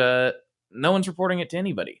 and, no one's reporting it to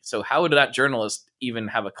anybody. So how would that journalist even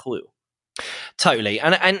have a clue? Totally.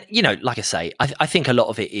 And like I say, I think a lot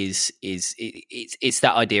of it is it's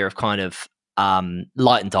that idea of kind of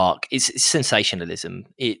light and dark. It's sensationalism.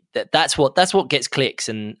 That's what gets clicks,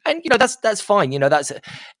 and that's fine. That's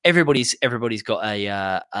everybody's got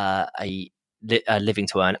a living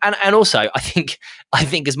to earn, and also I think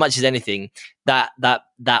as much as anything that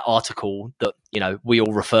article that we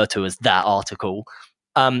all refer to as that article,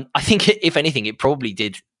 I think if anything, it probably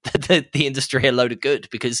did the industry a load of good,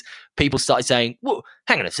 because people started saying, "Whoa,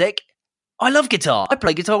 hang on a sec, I love guitar. I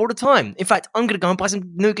play guitar all the time. In fact, I'm going to go and buy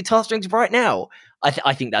some new guitar strings right now."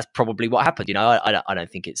 I think that's probably what happened. I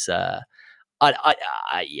don't think it's I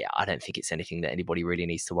don't think it's anything that anybody really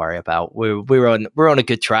needs to worry about. We're on a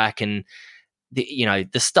good track, and the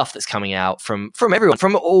stuff that's coming out from everyone,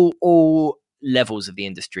 from all levels of the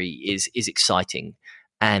industry is exciting.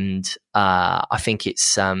 And I think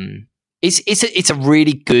it's a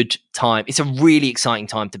really good time. It's a really exciting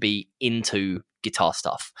time to be into guitar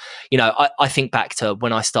stuff. I think back to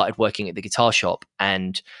when I started working at the guitar shop,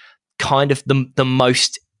 and kind of the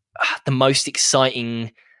most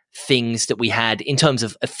exciting things that we had in terms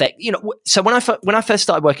of effect. So when I first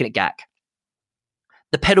started working at GAC,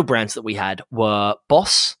 the pedal brands that we had were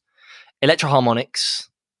Boss, Electro Harmonix,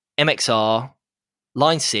 MXR,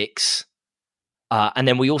 Line 6. And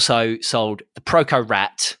then we also sold the Proco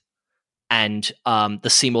Rat and the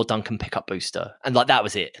Seymour Duncan pickup booster, and like that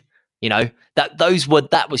was it.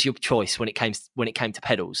 That was your choice when it came to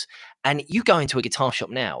pedals. And you go into a guitar shop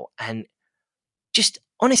now, and just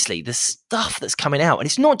honestly, the stuff that's coming out, and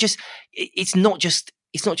it's not just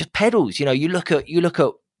pedals. You look at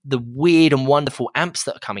the weird and wonderful amps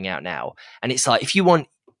that are coming out now, and it's like, if you want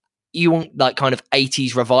like kind of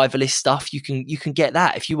 80s revivalist stuff, you can get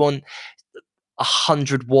that. If you want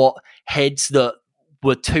 100-watt heads that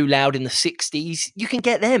were too loud in the 60s, you can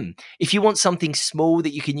get them. If you want something small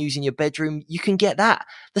that you can use in your bedroom, you can get that.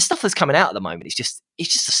 The stuff that's coming out at the moment is just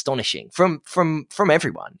astonishing from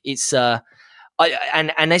everyone. It's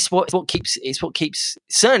and that's what keeps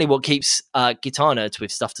certainly what keeps guitar nerds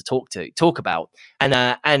with stuff to talk about. And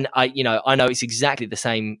I know it's exactly the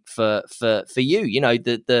same for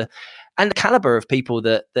you. And the caliber of people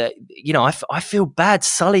that I feel bad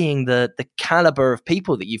sullying the caliber of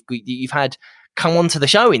people that you've had come onto the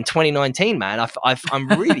show in 2019, man. I'm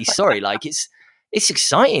really sorry. Like, it's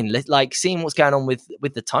exciting, like seeing what's going on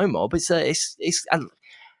with the Tone Mob. It's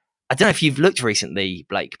I don't know if you've looked recently,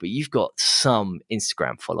 Blake, but you've got some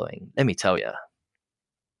Instagram following. Let me tell you.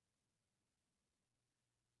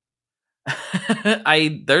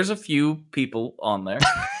 There's a few people on there.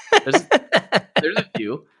 There's a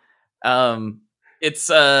few. it's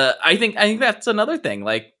I think that's another thing.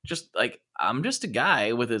 Like I'm just a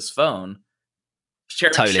guy with his phone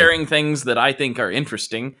sharing things that I think are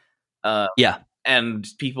interesting. Yeah. And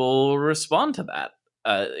people respond to that.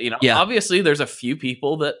 Yeah. Obviously there's a few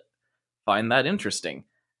people that find that interesting.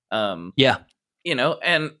 Yeah.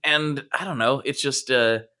 And I don't know, it's just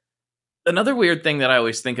another weird thing that I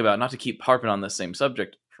always think about, not to keep harping on the same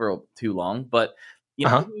subject for too long, but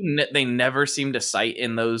they never seem to cite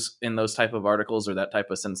in those type of articles or that type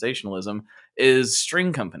of sensationalism is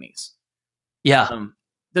string companies. Yeah.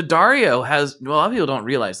 D'Addario has, well, a lot of people don't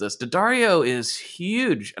realize this. D'Addario is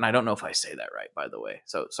huge, and I don't know if I say that right, by the way.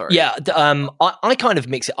 So sorry. Yeah, I kind of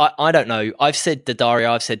mix it. I don't know. I've said D'Addario.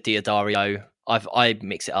 I've said D'Addario. I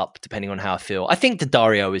mix it up depending on how I feel. I think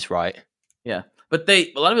D'Addario is right. Yeah, but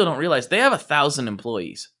a lot of people don't realize they have 1,000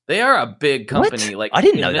 employees. They are a big company. What? Like, I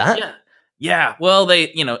didn't know that. Yeah. Well, they,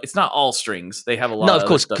 it's not all strings. They have a lot of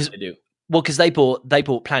other stuff they do. Well, because they bought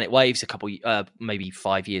Planet Waves a couple, maybe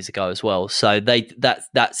 5 years ago as well. So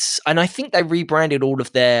that's, and I think they rebranded all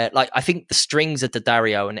of their, like, I think the strings are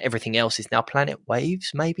D'Addario and everything else is now Planet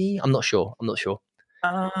Waves. Maybe I'm not sure.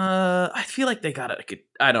 I feel like they got it.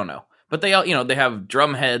 I don't know, but they all, they have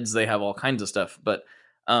drum heads. They have all kinds of stuff. But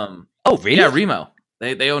oh really? Yeah, Remo.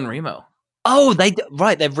 They own Remo. Oh,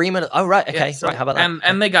 they're Remo. Oh right, okay, yeah, so, right. How about that?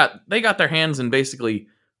 And they got their hands in basically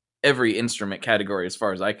every instrument category, as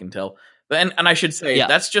far as I can tell. And I should say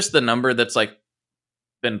that's just the number that's like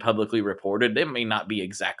been publicly reported. It may not be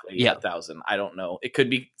exactly 1,000. I don't know. It could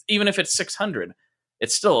be, even if it's 600,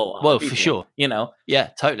 it's still a lot. Well, of people, for sure. Yeah,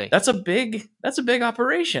 totally. That's a big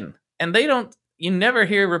operation, and you never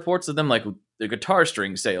hear reports of them like the guitar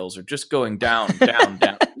string sales are just going down, down,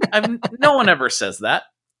 down. No one ever says that.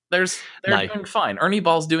 They're doing fine. Ernie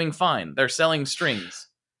Ball's doing fine. They're selling strings.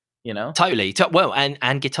 Totally. Well,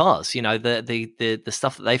 and guitars, the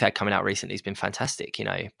stuff that they've had coming out recently has been fantastic,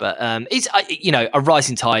 but it's a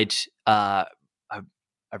rising tide, a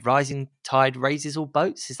rising tide raises all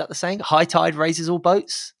boats. Is that the saying? High tide raises all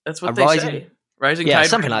boats. That's what they say. Rising tide,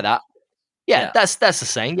 something like that. Yeah, that's the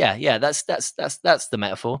saying. Yeah, that's the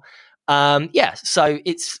metaphor. So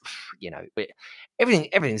it's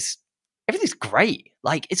everything's great.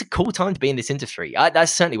 Like, it's a cool time to be in this industry.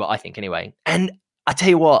 That's certainly what I think, anyway. And I tell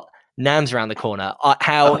you what, NAMM's around the corner.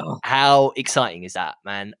 How exciting is that,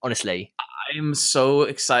 man? Honestly, I'm so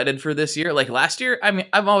excited for this year. Like last year, I mean,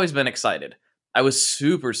 I've always been excited. I was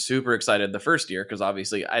super, super excited the first year because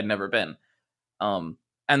obviously I'd never been. And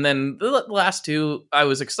then the last two, I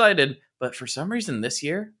was excited, but for some reason this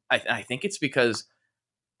year, I think it's because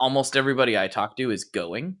almost everybody I talk to is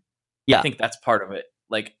going. Yeah, I think that's part of it.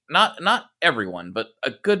 Like, not everyone, but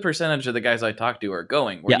a good percentage of the guys I talk to are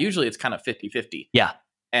going, where usually it's kind of 50-50. Yeah.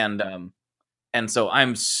 And so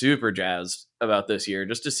I'm super jazzed about this year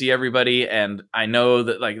just to see everybody. And I know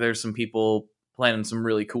that, like, there's some people planning some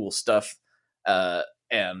really cool stuff.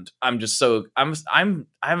 And I'm just I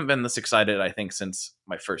haven't been this excited, I think, since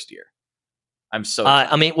my first year. I'm so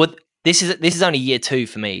I mean, this is only year 2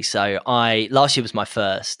 for me. So last year was my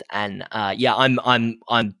first, and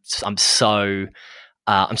I'm so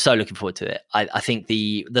looking forward to it. I think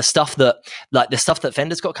the stuff that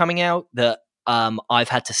Fender's got coming out that I've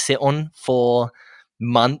had to sit on for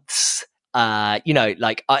months.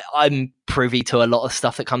 Like I'm privy to a lot of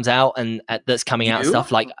stuff that comes out and that's coming out.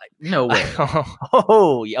 Stuff like, no way.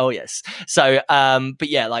 oh yes. So, but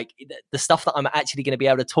yeah, like the stuff that I'm actually going to be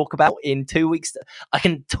able to talk about in 2 weeks. I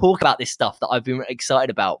can talk about this stuff that I've been excited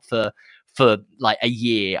about for like a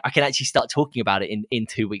year. I can actually start talking about it in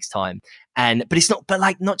 2 weeks time. But it's not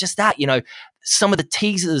just that, some of the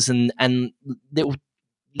teasers and little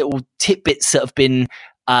tidbits that have been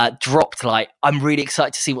dropped. Like, I'm really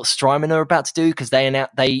excited to see what Strymon are about to do, because they've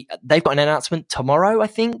got an announcement tomorrow, I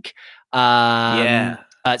think.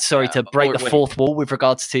 Sorry to break the fourth wall with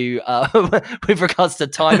regards to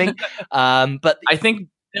timing. But I think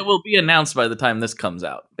it will be announced by the time this comes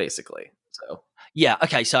out, basically. So yeah,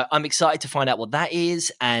 okay. So I'm excited to find out what that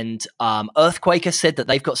is. And Earthquaker said that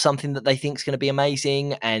they've got something that they think is going to be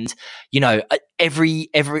amazing. And I'm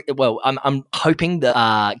hoping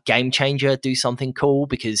that Game Changer do something cool,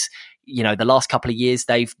 because the last couple of years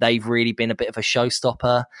they've really been a bit of a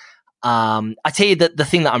showstopper. I tell you that the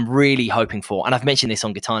thing that I'm really hoping for, and I've mentioned this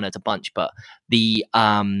on Guitar Nerds a bunch, but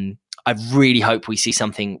I really hope we see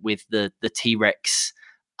something with the T-Rex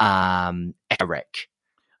Echolec.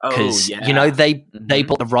 Because they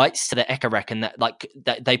bought the rights to the Echolec, and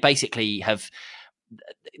that they basically have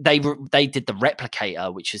they did the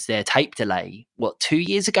Replicator, which is their tape delay, 2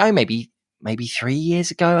 years ago, maybe 3 years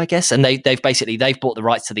ago, I guess. And they've bought the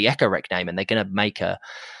rights to the Echolec name, and they're going to make a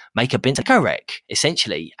make a Bentayga rec,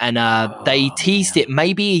 essentially. And they teased it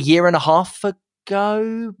maybe a year and a half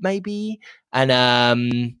ago, maybe.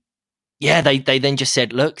 And yeah, they then just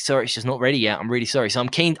said, look, sorry, it's just not ready yet. I'm really sorry. So I'm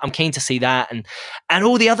keen to see that and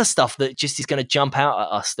all the other stuff that just is going to jump out at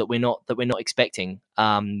us that we're not expecting.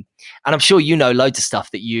 And I'm sure you know loads of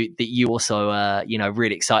stuff that you also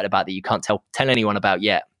really excited about that you can't tell anyone about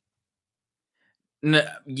yet.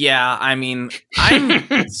 Yeah, I mean,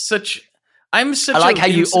 I'm such. I like how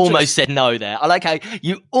you almost said no there. I like how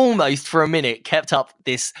you almost for a minute kept up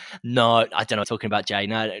this. No, I don't know. Talking about Jay.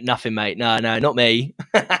 No, nothing, mate. No, not me.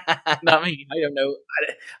 Not me. I don't know.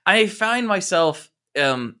 I find myself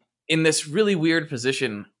in this really weird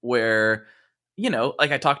position where,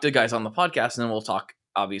 like I talk to guys on the podcast, and then we'll talk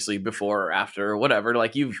obviously before or after or whatever,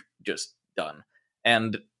 like you've just done,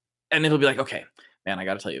 and it'll be like, okay, man, I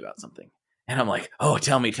got to tell you about something. And I'm like, oh,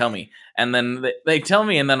 tell me. And then they tell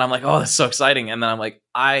me, and then I'm like, oh, that's so exciting. And then I'm like,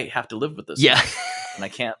 I have to live with this. Yeah. And I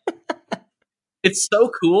can't. It's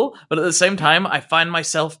so cool. But at the same time, I find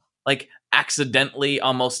myself like accidentally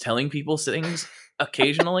almost telling people things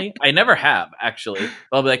occasionally. I never have, actually.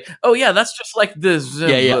 I'll be like, oh, yeah, that's just like this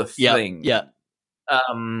thing. Yeah.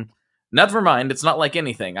 Never mind. It's not like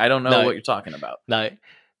anything. I don't know what you're talking about. No.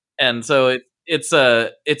 And so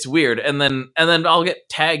it's weird, and then I'll get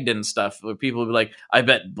tagged in stuff where people will be like, I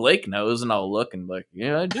bet Blake knows, and I'll look and be like,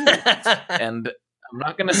 yeah, I do. And I'm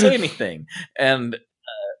not gonna say anything. And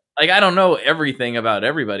like, I don't know everything about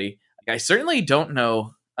everybody. Like, I certainly don't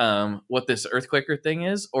know what this Earthquaker thing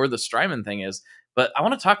is or the Strymon thing is, but I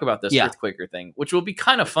want to talk about this Earthquaker thing, which will be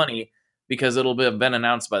kind of funny because it'll have been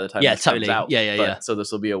announced by the time this comes out. Yeah. So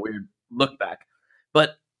this will be a weird look back.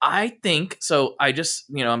 But I think so. I just,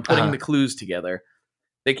 I'm putting the clues together.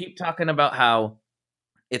 They keep talking about how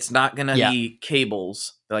it's not going to be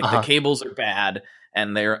cables. Like the cables are bad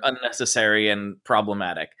and they're unnecessary and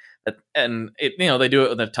problematic. And they do it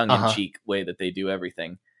with a tongue-in-cheek way that they do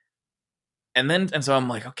everything. And so I'm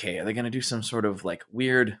like, okay, are they going to do some sort of like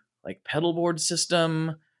weird like pedal board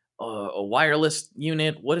system, a wireless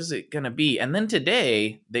unit? What is it going to be? And then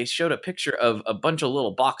today they showed a picture of a bunch of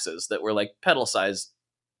little boxes that were like pedal sized,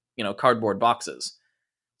 cardboard boxes.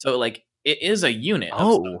 So like it is a unit of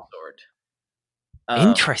some sort.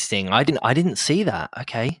 Interesting. I didn't see that.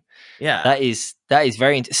 Okay. Yeah. That is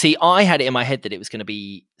very see, I had it in my head that it was going to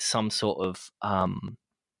be some sort of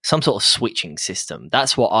switching system.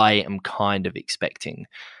 That's what I am kind of expecting.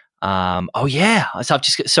 So I've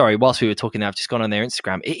just whilst we were talking there, I've just gone on their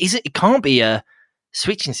Instagram. It can't be a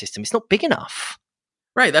switching system. It's not big enough.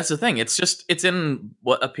 Right, that's the thing. It's in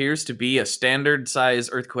what appears to be a standard size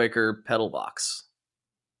Earthquaker pedal box.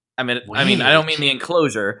 I mean, I don't mean the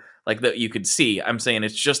enclosure like that you could see. I'm saying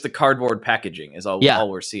it's just the cardboard packaging is all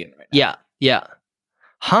we're seeing right now. Yeah.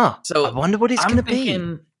 Huh. So I wonder what it's going to be.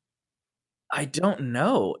 I don't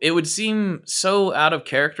know. It would seem so out of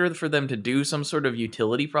character for them to do some sort of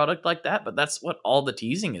utility product like that, but that's what all the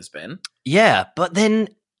teasing has been. Yeah, but then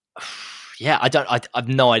I've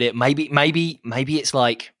no idea. Maybe it's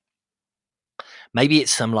like, maybe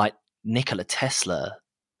it's some like Nikola Tesla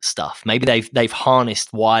stuff. Maybe they've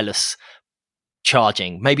harnessed wireless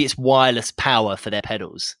charging. Maybe it's wireless power for their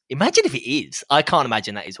pedals. Imagine if it is. I can't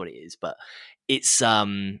imagine that is what it is, but it's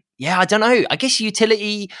I don't know. I guess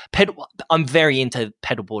utility pedal. I'm very into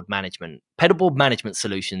pedal board management. Pedal board management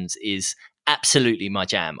solutions is absolutely my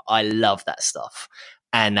jam. I love that stuff.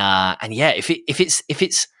 And if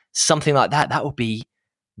it's something like that, that would be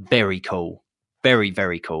very cool. Very,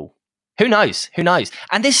 very cool. Who knows?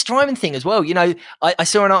 And this Strymon thing as well. I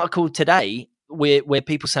saw an article today where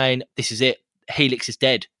people saying this is it. Helix is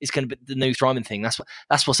dead. It's going to be the new Strymon thing. That's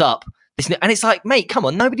what's up. And it's like, mate, come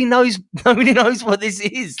on. Nobody knows what this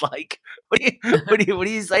is. Like, what are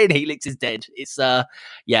you saying? Helix is dead. It's I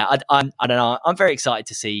don't know. I'm very excited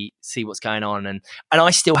to see what's going on, and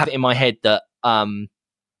I still have it in my head that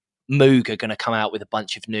Moog are going to come out with a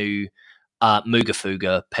bunch of new Mooga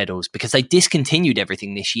Fuga pedals because they discontinued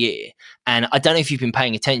everything this year. And I don't know if you've been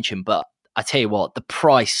paying attention, but I tell you what, the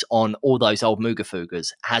price on all those old Mooga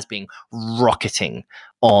Fugas has been rocketing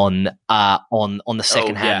on the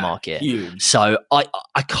second-hand market. Huge. So I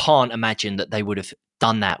can't imagine that they would have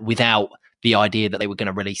done that without the idea that they were going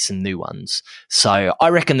to release some new ones. So I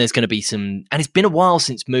reckon there's going to be some, and it's been a while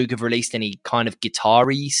since Moog have released any kind of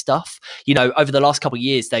guitar-y stuff. Over the last couple of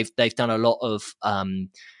years, they've done a lot of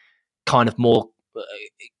kind of more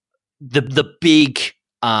the big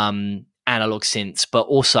analog synths, but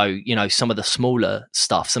also some of the smaller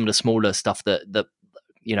stuff that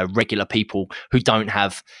regular people who don't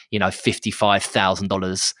have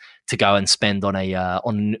 $55,000 to go and spend on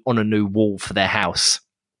a new wall for their house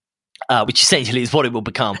which essentially is what it will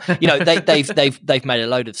become. You know, they've made a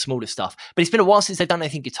load of smaller stuff, but it's been a while since they've done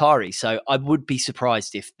anything guitar-y, so I would be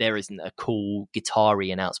surprised if there isn't a cool guitar-y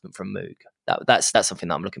announcement from Moog. That's something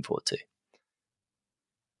that I'm looking forward to.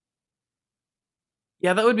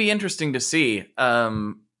 Yeah, that would be interesting to see.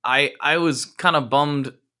 I was kind of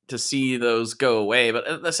bummed to see those go away, but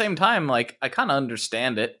at the same time, like, I kind of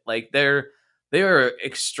understand it. Like, they are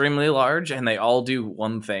extremely large, and they all do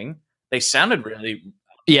one thing. They sounded really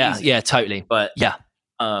easy, Yeah, totally. but yeah,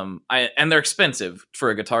 and they're expensive for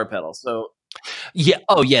a guitar pedal. So yeah,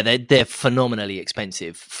 oh yeah, they're phenomenally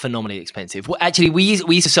expensive. Well, actually, we used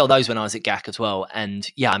to sell those when I was at GAC as well, and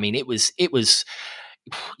yeah, I mean, it was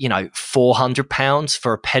you know, £400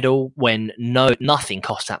 for a pedal when nothing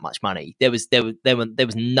cost that much money. There was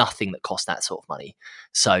nothing that cost that sort of money.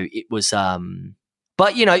 So it was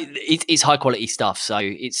but you know, it's high quality stuff. So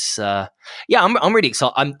it's yeah, I'm really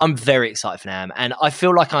excited. I'm very excited for NAMM, and I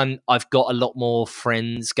feel like I've got a lot more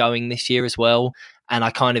friends going this year as well. And I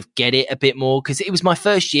kind of get it a bit more because it was my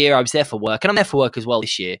first year. I was there for work, and I'm there for work as well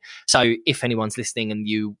this year. So if anyone's listening and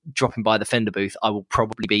you dropping by the Fender booth, I will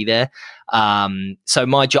probably be there. So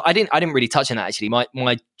my job, I didn't really touch on that actually.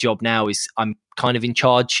 My job now is I'm kind of in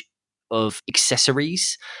charge of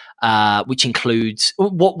accessories, which includes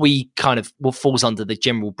what falls under the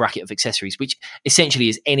general bracket of accessories, which essentially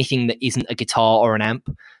is anything that isn't a guitar or an amp.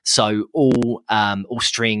 So all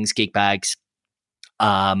strings, gig bags,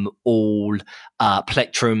 all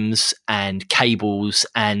plectrums and cables,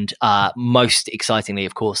 and most excitingly,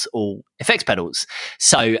 of course, all effects pedals.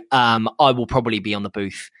 So I will probably be on the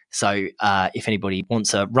booth. So if anybody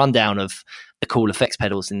wants a rundown of the cool effects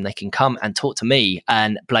pedals, then they can come and talk to me.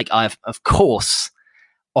 And Blake, I've of course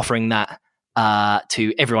offering that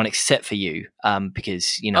to everyone except for you,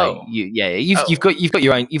 because you know you've got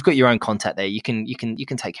your own contact there. You can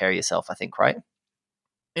take care of yourself, I think, right?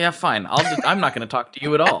 Yeah, fine. I'm not going to talk to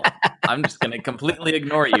you at all. I'm just going to completely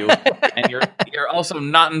ignore you, and you're also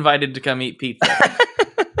not invited to come eat pizza.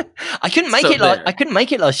 I couldn't make it. I couldn't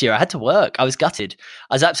make it last year. I had to work. I was gutted.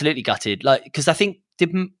 I was absolutely gutted. Like, because I think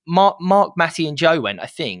did Mark, Matty, and Joe went. I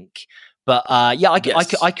think, but yeah,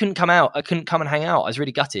 I couldn't come out. I couldn't come and hang out. I was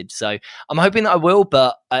really gutted. So I'm hoping that I will.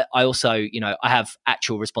 But I also, you know, I have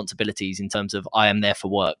actual responsibilities in terms of I am there for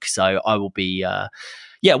work. So I will be.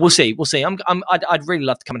 Yeah, we'll see. I'd really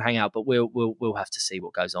love to come and hang out, but we'll have to see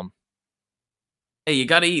what goes on. Hey, you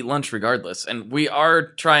got to eat lunch regardless, and we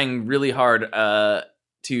are trying really hard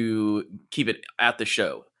to keep it at the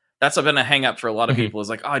show. That's been a hang up for a lot of people. Is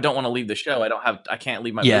like, oh, I don't want to leave the show. I can't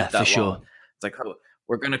leave my booth that long. Sure. It's like, oh,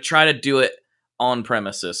 we're gonna try to do it on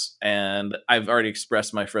premises, and I've already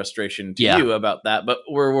expressed my frustration to you about that, but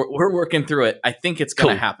we're working through it. I think it's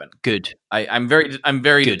going to happen. Good. I'm very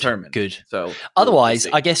determined. Good. So otherwise,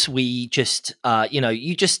 I guess we just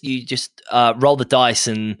you just roll the dice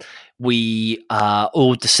and we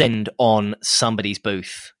all descend on somebody's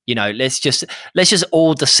booth. You know, let's just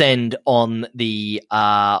all descend on the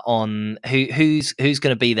on who's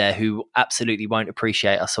going to be there, who absolutely won't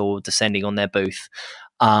appreciate us all descending on their booth.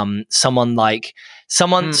 Someone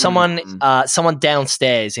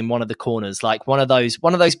downstairs in one of the corners, like one of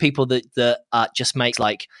those people that just makes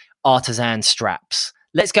like artisan straps.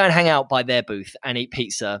 Let's go and hang out by their booth and eat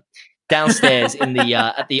pizza downstairs in the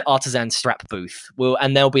at the artisan strap booth.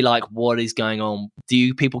 And they'll be like, "What is going on? Do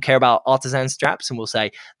you people care about artisan straps?" And we'll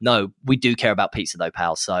say, "No, we do care about pizza, though,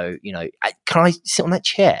 pal. So you know, can I sit on that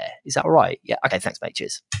chair? Is that all right? Yeah, okay, thanks, mate.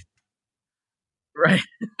 Cheers." Right.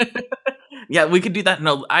 Yeah, we could do that.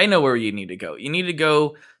 No, I know where you need to go. You need to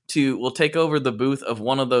go to, we'll take over the booth of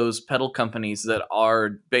one of those pedal companies that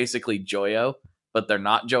are basically Joyo, but they're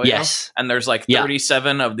not Joyo. Yes. And there's like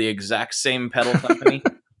 37 of the exact same pedal company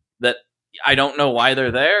that I don't know why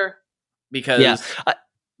they're there, because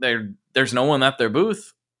there's no one at their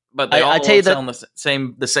booth, but they all sell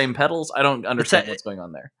the same pedals. I don't understand what's going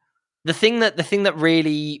on there. The thing that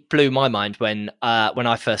really blew my mind when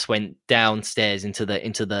I first went downstairs into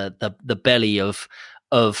the belly of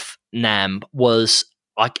NAMM was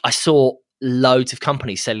I saw loads of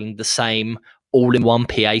companies selling the same all-in-one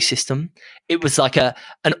PA system. It was like an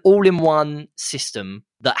all-in-one system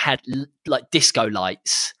that had like disco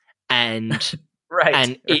lights and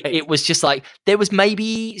it was just like there was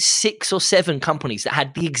maybe 6 or 7 companies that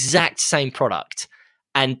had the exact same product,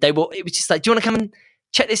 and it was just like, do you want to come and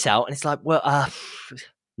check this out? And it's like, well,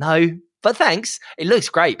 no, but thanks. It looks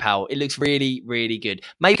great, pal. It looks really, really good.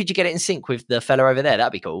 Maybe could you get it in sync with the fella over there?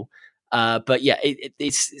 That'd be cool. But yeah,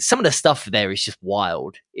 it's some of the stuff there is just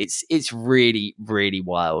wild. It's really, really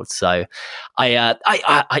wild. So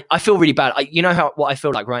I feel really bad. You know what I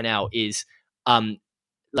feel like right now is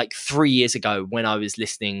like 3 years ago when I was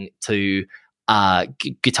listening to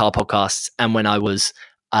guitar podcasts and when I was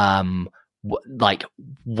like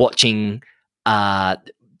watching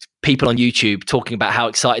people on YouTube talking about how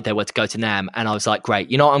excited they were to go to NAMM, and I was like,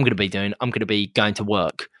 great, you know what I'm going to be doing? I'm going to be going to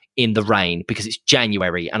work in the rain because it's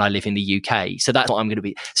January and I live in the UK, so that's what I'm going to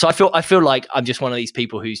be. So I feel like I'm just one of these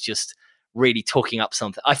people who's just really talking up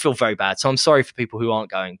something. I feel very bad, so I'm sorry for people who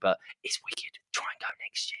aren't going, but it's wicked. Try and go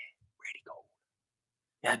next year. Really cool.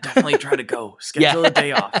 Yeah, definitely try to go. Schedule a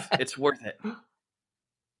day off. It's worth it.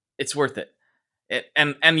 It's worth it.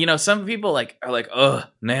 And you know, some people are like,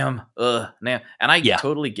 NAMM, NAMM, and I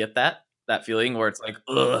totally get that feeling where it's like,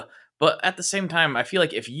 ugh. But at the same time, I feel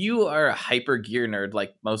like if you are a hyper gear nerd,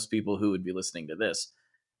 like most people who would be listening to this,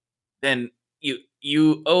 then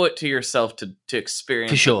you owe it to yourself to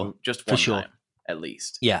experience for sure. it just one time at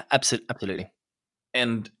least. Yeah, absolutely.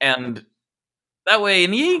 And that way,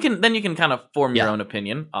 and you can kind of form your own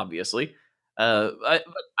opinion. Obviously,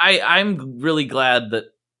 I'm really glad that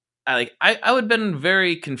I would have been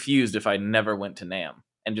very confused if I never went to NAMM.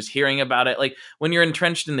 And just hearing about it, like when you're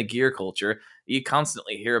entrenched in the gear culture, you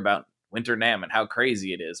constantly hear about Winter NAMM and how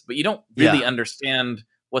crazy it is, but you don't really understand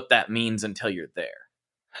what that means until you're there.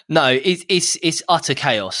 No, it's utter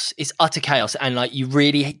chaos. It's utter chaos, and like you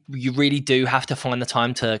really do have to find the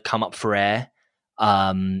time to come up for air.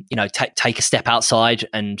 You know, take a step outside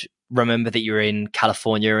and remember that you're in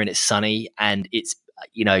California and it's sunny and it's,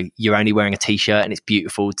 you know, you're only wearing a t-shirt and it's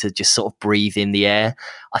beautiful to just sort of breathe in the air.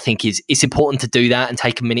 I think it's important to do that and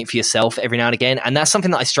take a minute for yourself every now and again. And that's something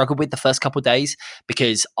that I struggled with the first couple of days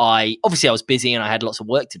because I was busy and I had lots of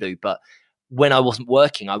work to do. But when I wasn't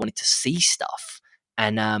working, I wanted to see stuff.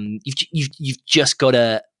 And you've just got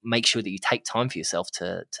to make sure that you take time for yourself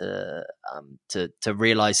to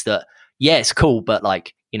realize that, yeah, it's cool, but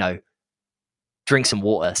like, you know, drink some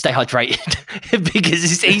water, stay hydrated because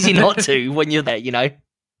it's easy not to when you're there, you know?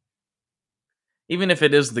 Even if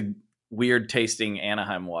it is the weird tasting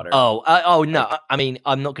Anaheim water. Oh no. I mean,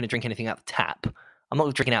 I'm not going to drink anything out of the tap. I'm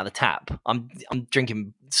not drinking out of the tap. I'm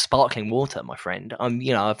drinking sparkling water, my friend. I'm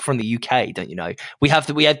from the UK, don't you know? We have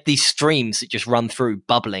these streams that just run through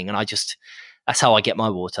bubbling, and that's how I get my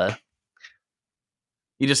water.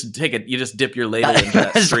 You just dip your ladle into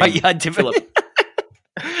that stream. Right, yeah, I dip it.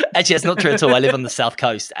 Actually, that's not true at all. I live on the south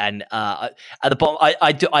coast, and at the bottom,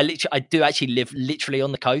 I do actually live literally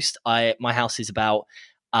on the coast. My house is about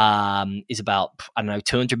I don't know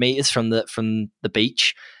 200 meters from the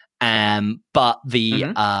beach, but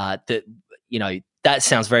the you know, that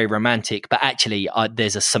sounds very romantic, but actually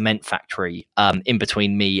there's a cement factory in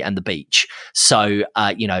between me and the beach, so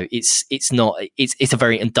you know, it's a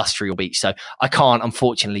very industrial beach, so I can't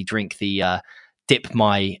unfortunately dip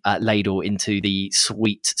my ladle into the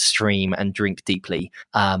sweet stream and drink deeply.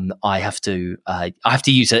 I have to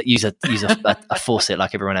use a faucet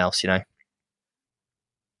like everyone else, you know.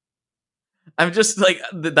 I'm just like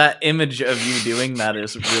that image of you doing that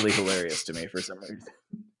is really hilarious to me for some reason.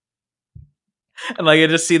 And like I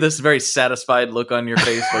just see this very satisfied look on your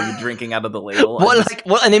face while you're drinking out of the ladle.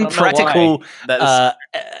 What an impractical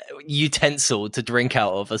utensil to drink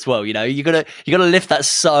out of as well. You know, you gotta lift that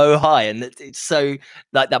so high, and it's so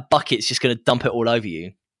like that bucket's just gonna dump it all over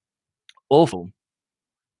you. Awful.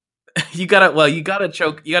 You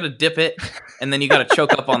gotta dip it, and then you gotta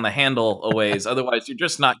choke up on the handle a ways. Otherwise, you're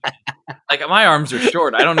just not like my arms are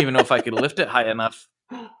short. I don't even know if I could lift it high enough.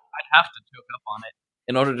 I'd have to choke up on it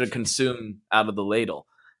in order to consume out of the ladle.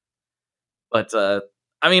 But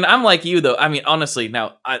I mean, I'm like you though. I mean, honestly,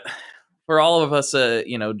 now for all of us,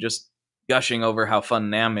 you know, just gushing over how fun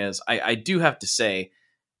NAMM is, I do have to say,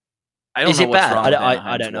 I don't know what's wrong with Anaheim's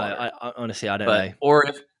I don't know. water. I honestly, I don't know. Or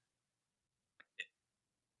if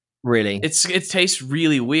really, it tastes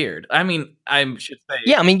really weird. I mean, I should say,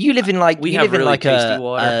 yeah. I mean, you live in like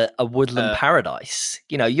a woodland paradise.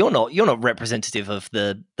 You know, you're not representative of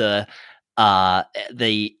the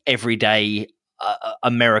everyday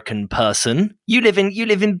American person. You live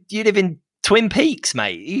in Twin Peaks,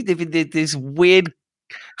 mate. You live in this weird.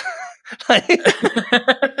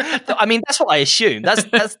 I mean, that's what I assume. That's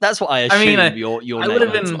what I assume. I mean, your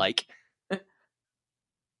neighborhood's like.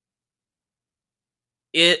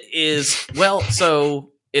 It is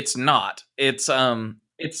so it's not. It's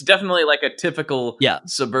definitely like a typical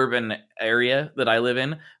suburban area that I live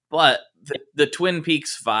in, but the Twin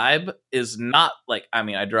Peaks vibe is not like, I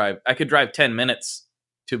mean, I could drive 10 minutes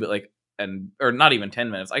to or not even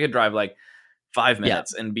 10 minutes. I could drive like 5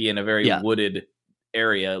 minutes and be in a very wooded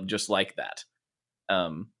area just like that.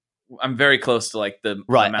 I'm very close to like the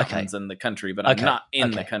mountains and the country, but I'm not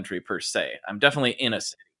in the country per se. I'm definitely in a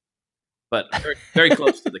city, but very, very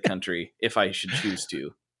close to the country if I should choose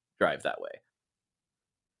to. drive that way.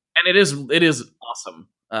 And it is awesome.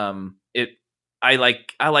 I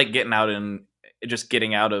like getting out and just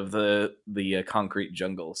getting out of the concrete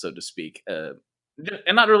jungle, so to speak, and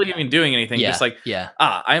not really even doing anything. Yeah, just like, yeah,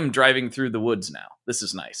 I am driving through the woods now. This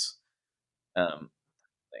is nice.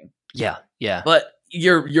 yeah, yeah. But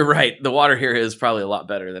you're right. The water here is probably a lot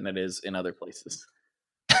better than it is in other places.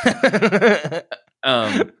 But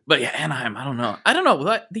yeah, Anaheim. I don't know.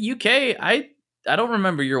 What the UK? I don't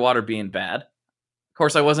remember your water being bad. Of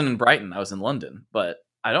course, I wasn't in Brighton. I was in London, but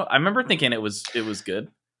I remember thinking it was good.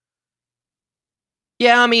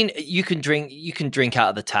 Yeah, I mean, you can drink out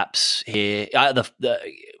of the taps here.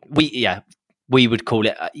 We would call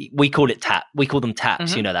it. We call them taps.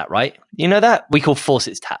 Mm-hmm. You know that, right? You know that we call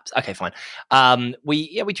faucets taps. Okay, fine.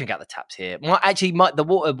 We drink out the taps here. The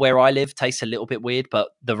water where I live tastes a little bit weird, but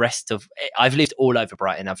the rest of I've lived all over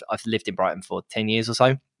Brighton. I've lived in Brighton for 10 years or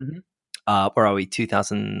so. Mm-hmm. Where are we?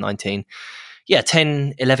 2019. Yeah,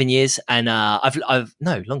 10, 11 years, and I've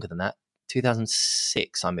no longer than that.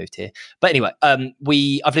 2006 I moved here, but anyway,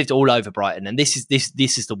 I've lived all over Brighton, and this is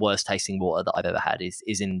the worst tasting water that I've ever had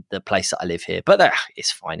is in the place that I live here. But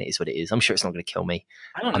it's fine. It is what it is. I'm sure it's not going to kill me.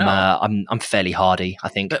 I don't know. I'm fairly hardy, I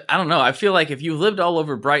think. But I don't know. I feel like if you lived all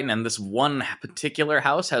over Brighton and this one particular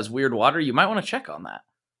house has weird water, you might want to check on that.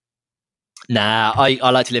 Nah, I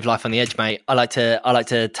like to live life on the edge, mate. I like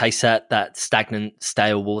to taste that stagnant,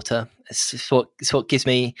 stale water. It's what gives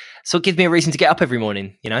me a reason to get up every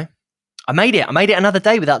morning. You know. I made it another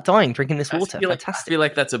day without dying drinking this water. Fantastic. I feel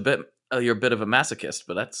like that's you're a bit of a masochist,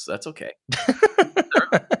 but that's okay.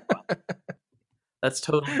 That's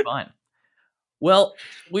totally fine. Well,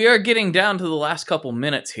 we are getting down to the last couple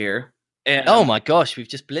minutes here. And oh my gosh, we've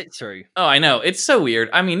just blitzed through. Oh, I know. It's so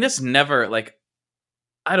weird. I mean, this never, like,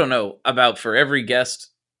 I don't know about for every guest,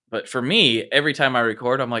 but for me, every time I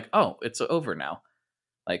record, I'm like, oh, it's over now.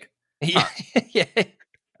 Like, yeah.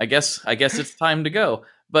 I guess it's time to go.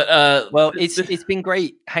 But well, it's been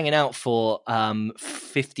great hanging out for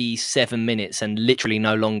 57 minutes and literally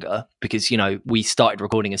no longer, because we started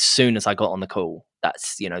recording as soon as I got on the call.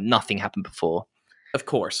 That's nothing happened before. Of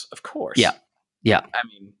course. Yeah. I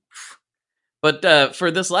mean, but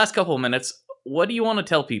for this last couple of minutes, what do you want to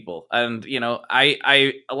tell people? And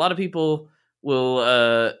a lot of people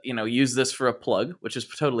will use this for a plug, which is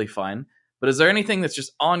totally fine. But is there anything that's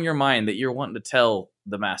just on your mind that you're wanting to tell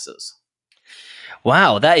the masses?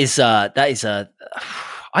 Wow, that is I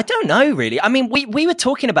don't know really. I mean, we were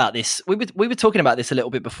talking about this. We were talking about this a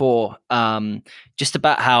little bit before, just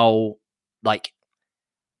about how like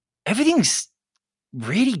everything's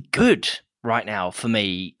really good right now for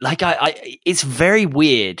me. Like it's very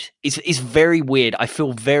weird. It's very weird. I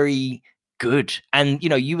feel very good. And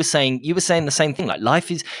you were saying the same thing. Like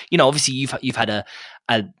life is, obviously you've had a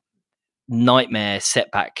nightmare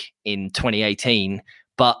setback in 2018,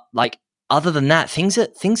 but like other than that, things are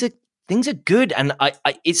good, and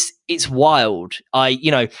it's wild.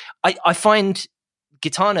 I find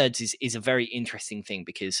Guitar Nerds is a very interesting thing,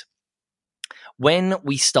 because when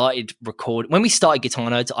we started Guitar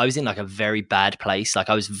Nerds, I was in like a very bad place. Like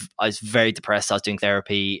I was very depressed. I was doing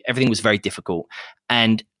therapy. Everything was very difficult.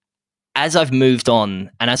 And as I've moved on,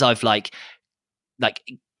 and as I've like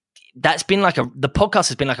that's been like the podcast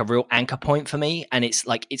has been like a real anchor point for me, and it's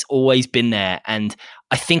like it's always been there. And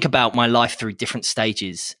I think about my life through different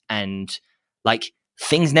stages, and like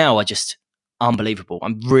things now are just unbelievable.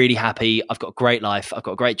 I'm really happy. I've got a great life. I've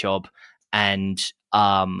got a great job, and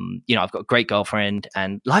I've got a great girlfriend,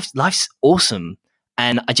 and life's awesome.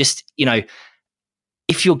 And I just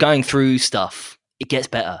if you're going through stuff, it gets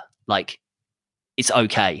better. Like it's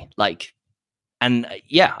okay. Like. And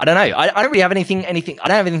yeah, I don't know. I don't really have anything. I don't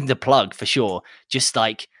have anything to plug for sure. Just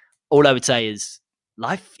like all I would say is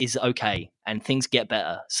life is okay and things get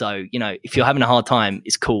better. So if you're having a hard time,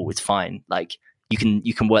 it's cool. It's fine. Like you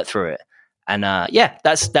can work through it. And yeah,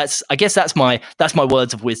 that's I guess that's my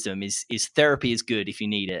words of wisdom. Is therapy is good if you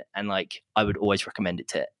need it, and like I would always recommend it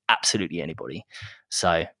to absolutely anybody.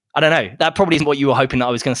 So I don't know. That probably isn't what you were hoping that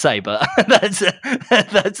I was going to say, but that's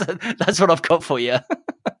what I've got for you.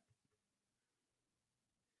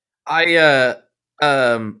 I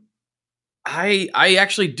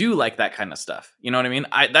actually do like that kind of stuff. You know what I mean?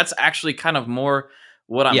 That's actually kind of more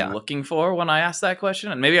what I'm looking for when I ask that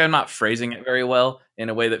question. And maybe I'm not phrasing it very well in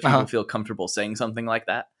a way that people feel comfortable saying something like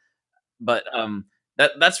that. But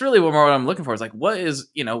that's really what I'm looking for. Is like, what is,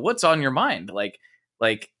 what's on your mind? Like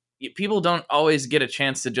people don't always get a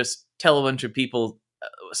chance to just tell a bunch of people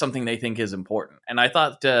something they think is important. And I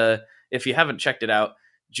thought if you haven't checked it out,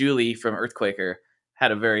 Julie from Earthquaker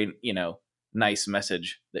had a very, nice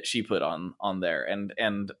message that she put on there,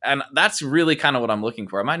 and that's really kind of what I'm looking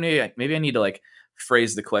for. Maybe I need to like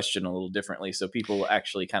phrase the question a little differently so people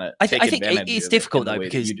actually kind of take I think advantage it's of difficult it in the though, way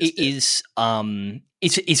that because you just it did.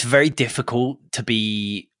 is it's very difficult to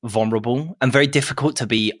be vulnerable and very difficult to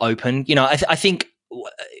be open. You know, I think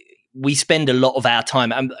we spend a lot of our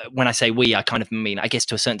time, and when I say we, I kind of mean, I guess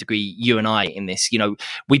to a certain degree, you and I in this. You know,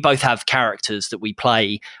 we both have characters that we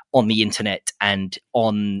play on the internet and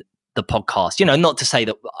on the podcast. You know, not to say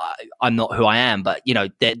that I'm not who I am, but you know,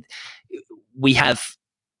 that we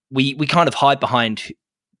kind of hide behind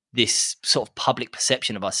this sort of public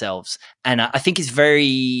perception of ourselves, and I think it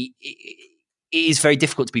is very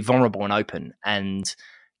difficult to be vulnerable and open. And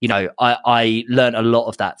you know, I learned a lot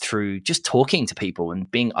of that through just talking to people and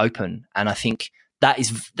being open. And I think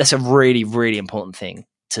that's a really, really important thing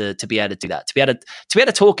to be able to do that, to be able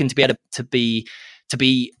to talk and to be able to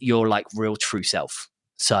be your like real true self.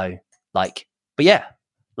 So like, but yeah,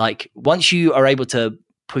 like once you are able to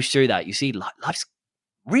push through that, you see life's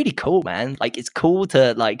really cool, man. Like it's cool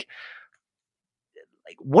to like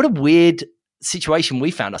what a weird situation we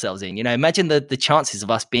found ourselves in. You know, imagine the chances of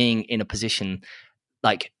us being in a position,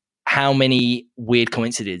 like how many weird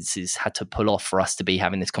coincidences had to pull off for us to be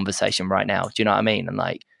having this conversation right now. Do you know what I mean? And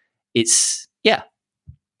like, it's, yeah,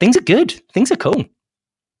 things are good. Things are cool.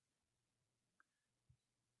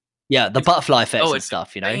 Yeah, the butterfly effects and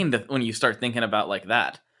stuff, you know? When you start thinking about like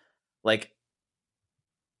that, like,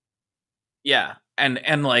 yeah.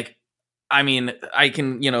 And like, I mean, I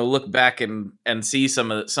can, you know, look back and see some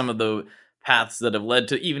of the paths that have led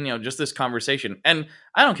to even, you know, just this conversation. And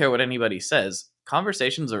I don't care what anybody says.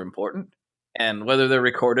 Conversations are important, and whether they're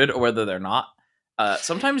recorded or whether they're not,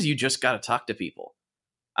 sometimes you just got to talk to people.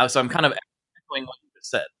 So I'm kind of echoing what you just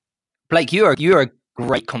said. Blake, you're a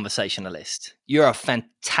great conversationalist. You're a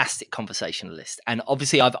fantastic conversationalist, and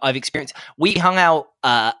obviously I've experienced. We hung out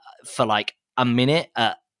for like a minute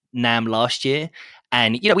at NAMM last year,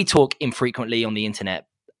 and you know we talk infrequently on the internet.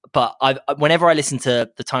 But whenever I listen to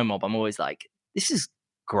the Tone Mob, I'm always like, this is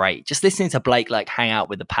great. Just listening to Blake like hang out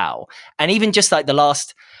with a pal, and even just like the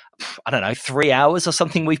last, I don't know, 3 hours or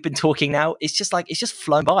something we've been talking now, it's just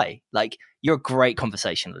flown by. Like you're a great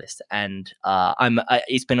conversationalist, and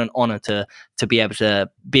it's been an honor to be able to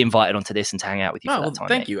be invited onto this and to hang out with you for that time.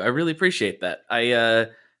 Thank you. I really appreciate that.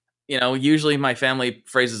 You know, usually my family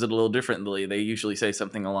phrases it a little differently. They usually say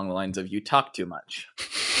something along the lines of "you talk too much."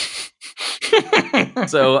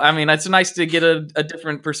 So I mean, it's nice to get a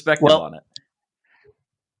different perspective on it.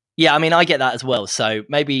 Yeah, I mean, I get that as well. So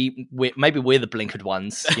maybe we're the blinkered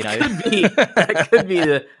ones, you know. That could be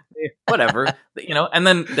the whatever, you know. And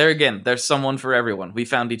then there again, there's someone for everyone. We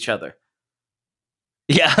found each other.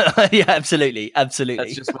 Yeah, yeah, absolutely. That's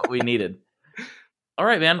just what we needed. All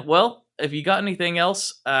right, man. Well, if you got anything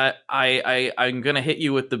else, I'm gonna hit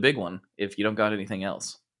you with the big one. If you don't got anything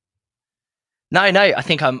else. No. I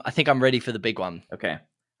think I'm ready for the big one. Okay.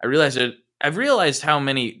 I've realized how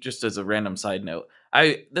many. Just as a random side note.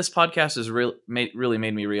 This podcast has really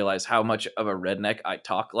made me realize how much of a redneck I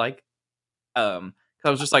talk like. I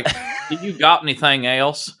was just like, "Do you got anything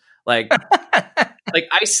else?" Like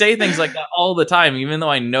I say things like that all the time, even though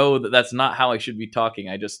I know that that's not how I should be talking.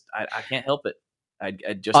 I can't help it.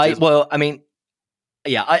 I mean,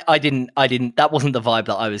 yeah, I didn't. That wasn't the vibe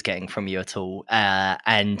that I was getting from you at all.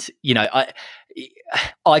 And you know,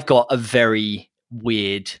 I've got a very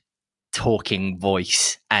weird talking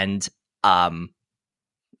voice, and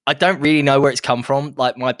I don't really know where it's come from.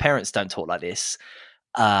 Like my parents don't talk like this.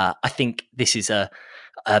 I think this is a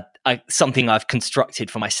something I've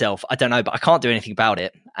constructed for myself. I don't know, but I can't do anything about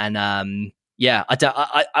it. And yeah,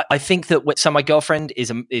 I think that so my girlfriend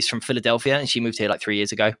is from Philadelphia, and she moved here like 3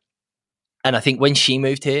 years ago. And I think when she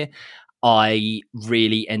moved here, I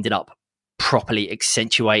really ended up properly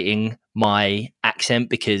accentuating my accent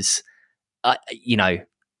because, you know,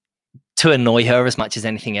 to annoy her as much as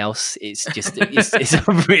anything else. It's just it's a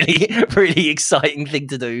really, really exciting thing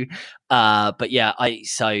to do. But yeah, I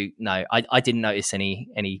didn't notice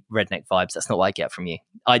any redneck vibes. That's not what I get from you.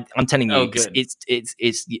 I'm telling you,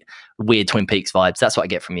 it's weird Twin Peaks vibes. That's what I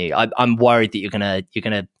get from you. I'm worried that you're gonna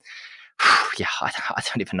yeah, I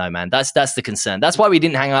don't even know, man. That's the concern. That's why we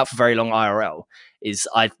didn't hang out for very long IRL.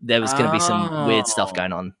 There was going to be some weird stuff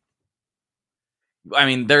going on. I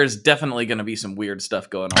mean, there's definitely going to be some weird stuff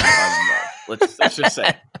going on if I'm involved. Let's just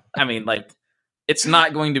say. I mean, like, it's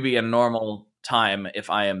not going to be a normal time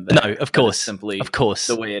if I am there. No, of course, simply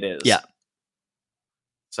the way it is. Yeah.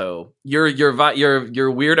 So your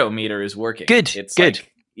weirdo meter is working. Good. It's good.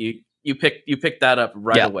 Like you picked that up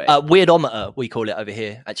right away. Weirdometer, we call it over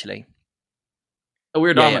here, actually. A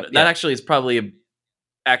weirdometer. Yeah. That actually is probably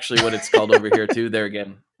actually what it's called over here too. There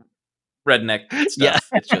again, redneck stuff. Yeah.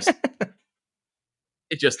 It's just,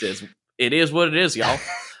 it just is. It is what it is, y'all.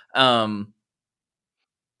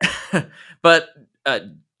 But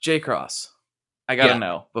J Cross, I gotta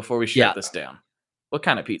know before we shut this down. What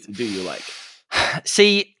kind of pizza do you like?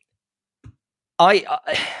 See, I've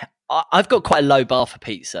got quite a low bar for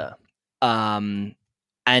pizza, and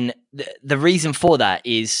the reason for that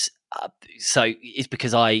is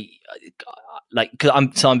because I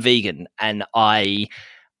I'm vegan, and I've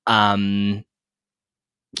had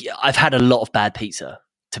a lot of bad pizza.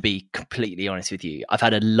 To be completely honest with you, I've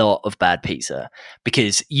had a lot of bad pizza,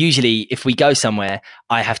 because usually if we go somewhere,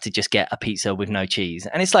 I have to just get a pizza with no cheese,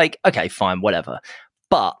 and it's like, okay, fine, whatever.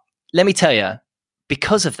 But let me tell you,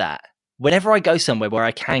 because of that, whenever I go somewhere where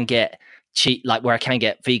I can get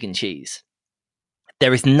vegan cheese,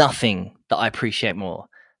 there is nothing that I appreciate more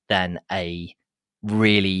than a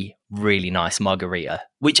really, really nice margarita,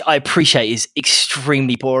 which I appreciate is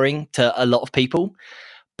extremely boring to a lot of people,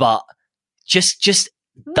 but just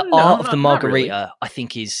the art of the margarita, really. I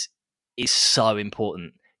think is so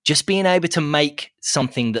important. Just being able to make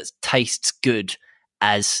something that tastes good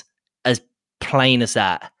as plain as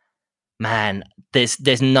that, man,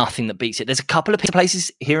 there's nothing that beats it. There's a couple of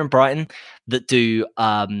places here in Brighton that do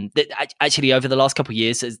that actually over the last couple of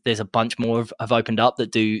years there's a bunch more have opened up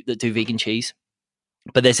that do vegan cheese.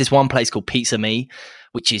 But there's this one place called Pizza Me,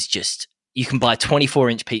 which is just, you can buy a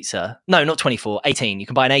 24-inch pizza. No, not 24, 18. You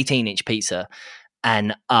can buy an 18-inch pizza.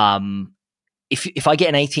 And if I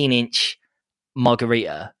get an 18-inch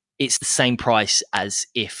margarita, it's the same price as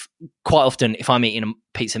quite often if I'm eating a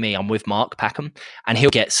Pizza Me, I'm with Mark Packham, and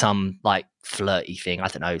he'll get some like flirty thing. I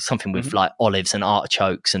don't know, something with like olives and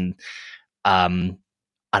artichokes and I don't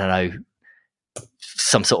know,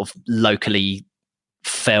 some sort of locally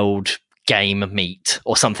felled game meat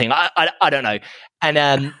or something. I don't know.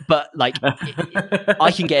 And but like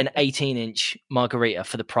I can get an 18-inch margarita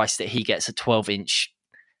for the price that he gets a 12-inch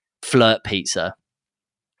flirt pizza.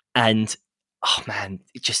 And oh man,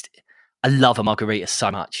 I love a margarita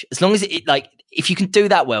so much. As long as it like, if you can do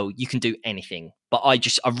that well, you can do anything. But I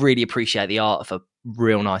really appreciate the art of a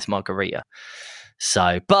real nice margarita.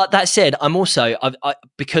 So, but that said, I'm also I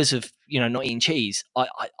because of not eating cheese,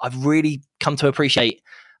 I've really come to appreciate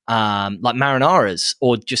like marinaras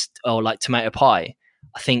or like tomato pie.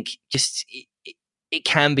 I think just it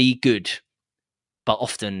can be good, but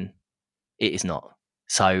often it is not.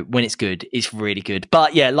 So when it's good, it's really good.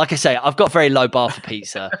 But yeah, like I say, I've got a very low bar for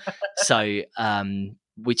pizza. So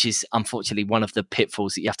which is unfortunately one of the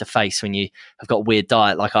pitfalls that you have to face when you have got a weird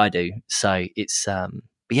diet like I do. So it's but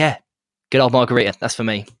yeah, good old margarita. That's for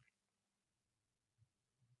me.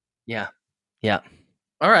 Yeah. Yeah.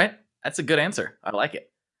 All right. That's a good answer. I like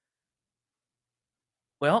it.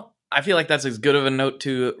 Well, I feel like that's as good of a note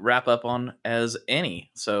to wrap up on as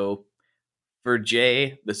any. So for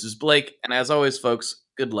Jay, this is Blake. And as always, folks,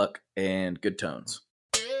 good luck and good tones.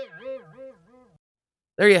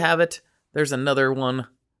 There you have it. There's another one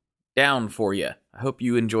down for you. I hope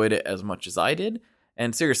you enjoyed it as much as I did.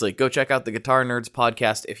 And seriously, go check out the Guitar Nerds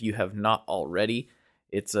podcast if you have not already.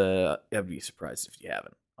 It's I'd be surprised if you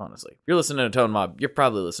haven't, honestly. If you're listening to Tone Mob, you're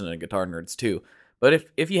probably listening to Guitar Nerds too. But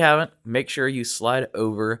if you haven't, make sure you slide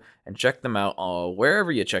over and check them out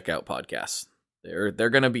wherever you check out podcasts. They're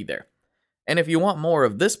going to be there. And if you want more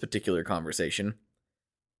of this particular conversation,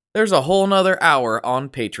 there's a whole nother hour on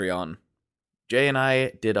Patreon. Jay and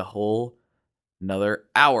I did a whole nother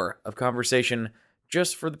hour of conversation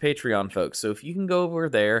just for the Patreon folks. So if you can go over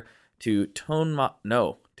there to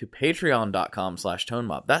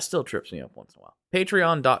patreon.com/tonemob. That still trips me up once in a while.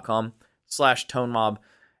 Patreon.com/tonemob.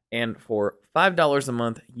 And for $5 a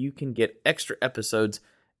month, you can get extra episodes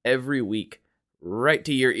every week right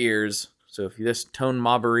to your ears. So if this tone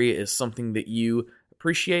mobbery is something that you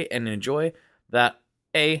appreciate and enjoy, that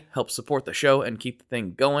A, helps support the show and keep the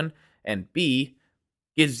thing going, and B,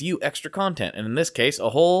 gives you extra content. And in this case, a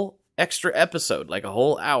whole extra episode, like a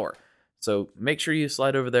whole hour. So make sure you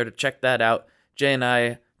slide over there to check that out. Jay and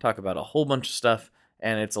I talk about a whole bunch of stuff,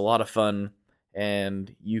 and it's a lot of fun,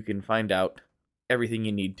 and you can find out everything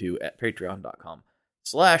you need to at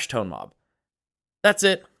patreon.com/tonemob. That's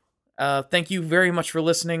it. Thank you very much for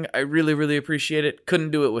listening. I really, really appreciate it.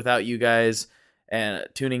 Couldn't do it without you guys and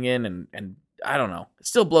tuning in, and I don't know. It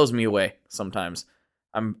still blows me away sometimes.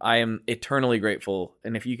 I am eternally grateful.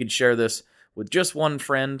 And if you could share this with just one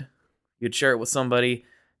friend, you'd share it with somebody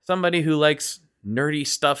who likes nerdy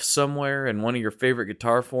stuff somewhere in one of your favorite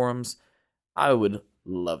guitar forums, I would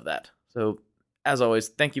love that. So as always,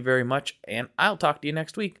 thank you very much, and I'll talk to you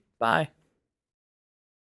next week. Bye.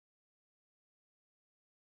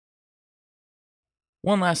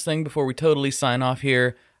 One last thing before we totally sign off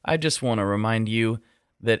here, I just want to remind you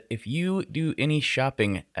that if you do any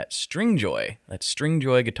shopping at Stringjoy, that's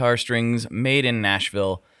Stringjoy guitar strings made in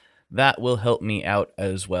Nashville, that will help me out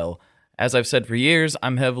as well. As I've said for years,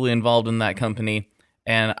 I'm heavily involved in that company,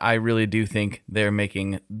 and I really do think they're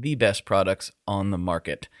making the best products on the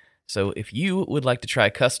market. So if you would like to try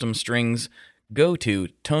custom strings, go to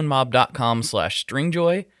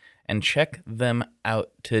tonemob.com/stringjoy and check them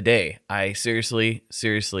out today. I seriously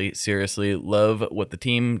love what the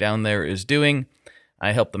team down there is doing.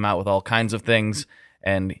 I help them out with all kinds of things,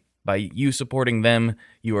 and by you supporting them,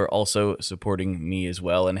 you are also supporting me as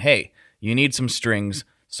well. And hey, you need some strings,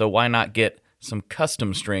 so why not get some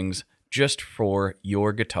custom strings just for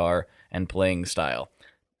your guitar and playing style?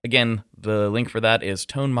 Again, the link for that is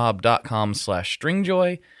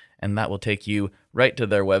tonemob.com/stringjoy, and that will take you right to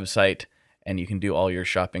their website, and you can do all your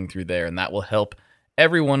shopping through there, and that will help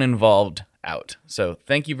everyone involved out. So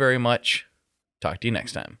thank you very much. Talk to you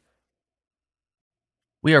next time.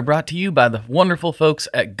 We are brought to you by the wonderful folks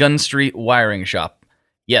at Gun Street Wiring Shop.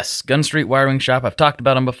 Yes, Gun Street Wiring Shop. I've talked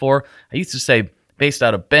about them before. I used to say based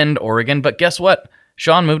out of Bend, Oregon, but guess what?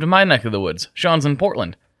 Sean moved to my neck of the woods. Sean's in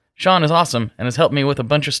Portland. Sean is awesome and has helped me with a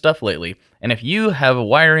bunch of stuff lately. And if you have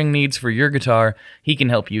wiring needs for your guitar, he can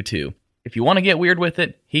help you too. If you want to get weird with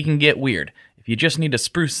it, he can get weird. If you just need to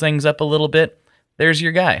spruce things up a little bit, there's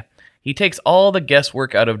your guy. He takes all the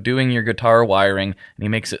guesswork out of doing your guitar wiring, and he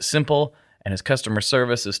makes it simple, and his customer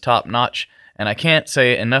service is top-notch, and I can't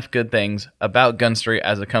say enough good things about Gun Street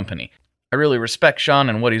as a company. I really respect Sean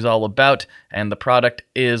and what he's all about, and the product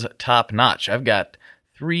is top-notch. I've got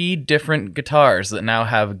 3 different guitars that now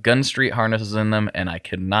have Gun Street harnesses in them, and I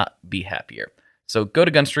could not be happier. So go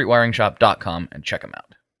to gunstreetwiringshop.com and check them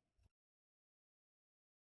out.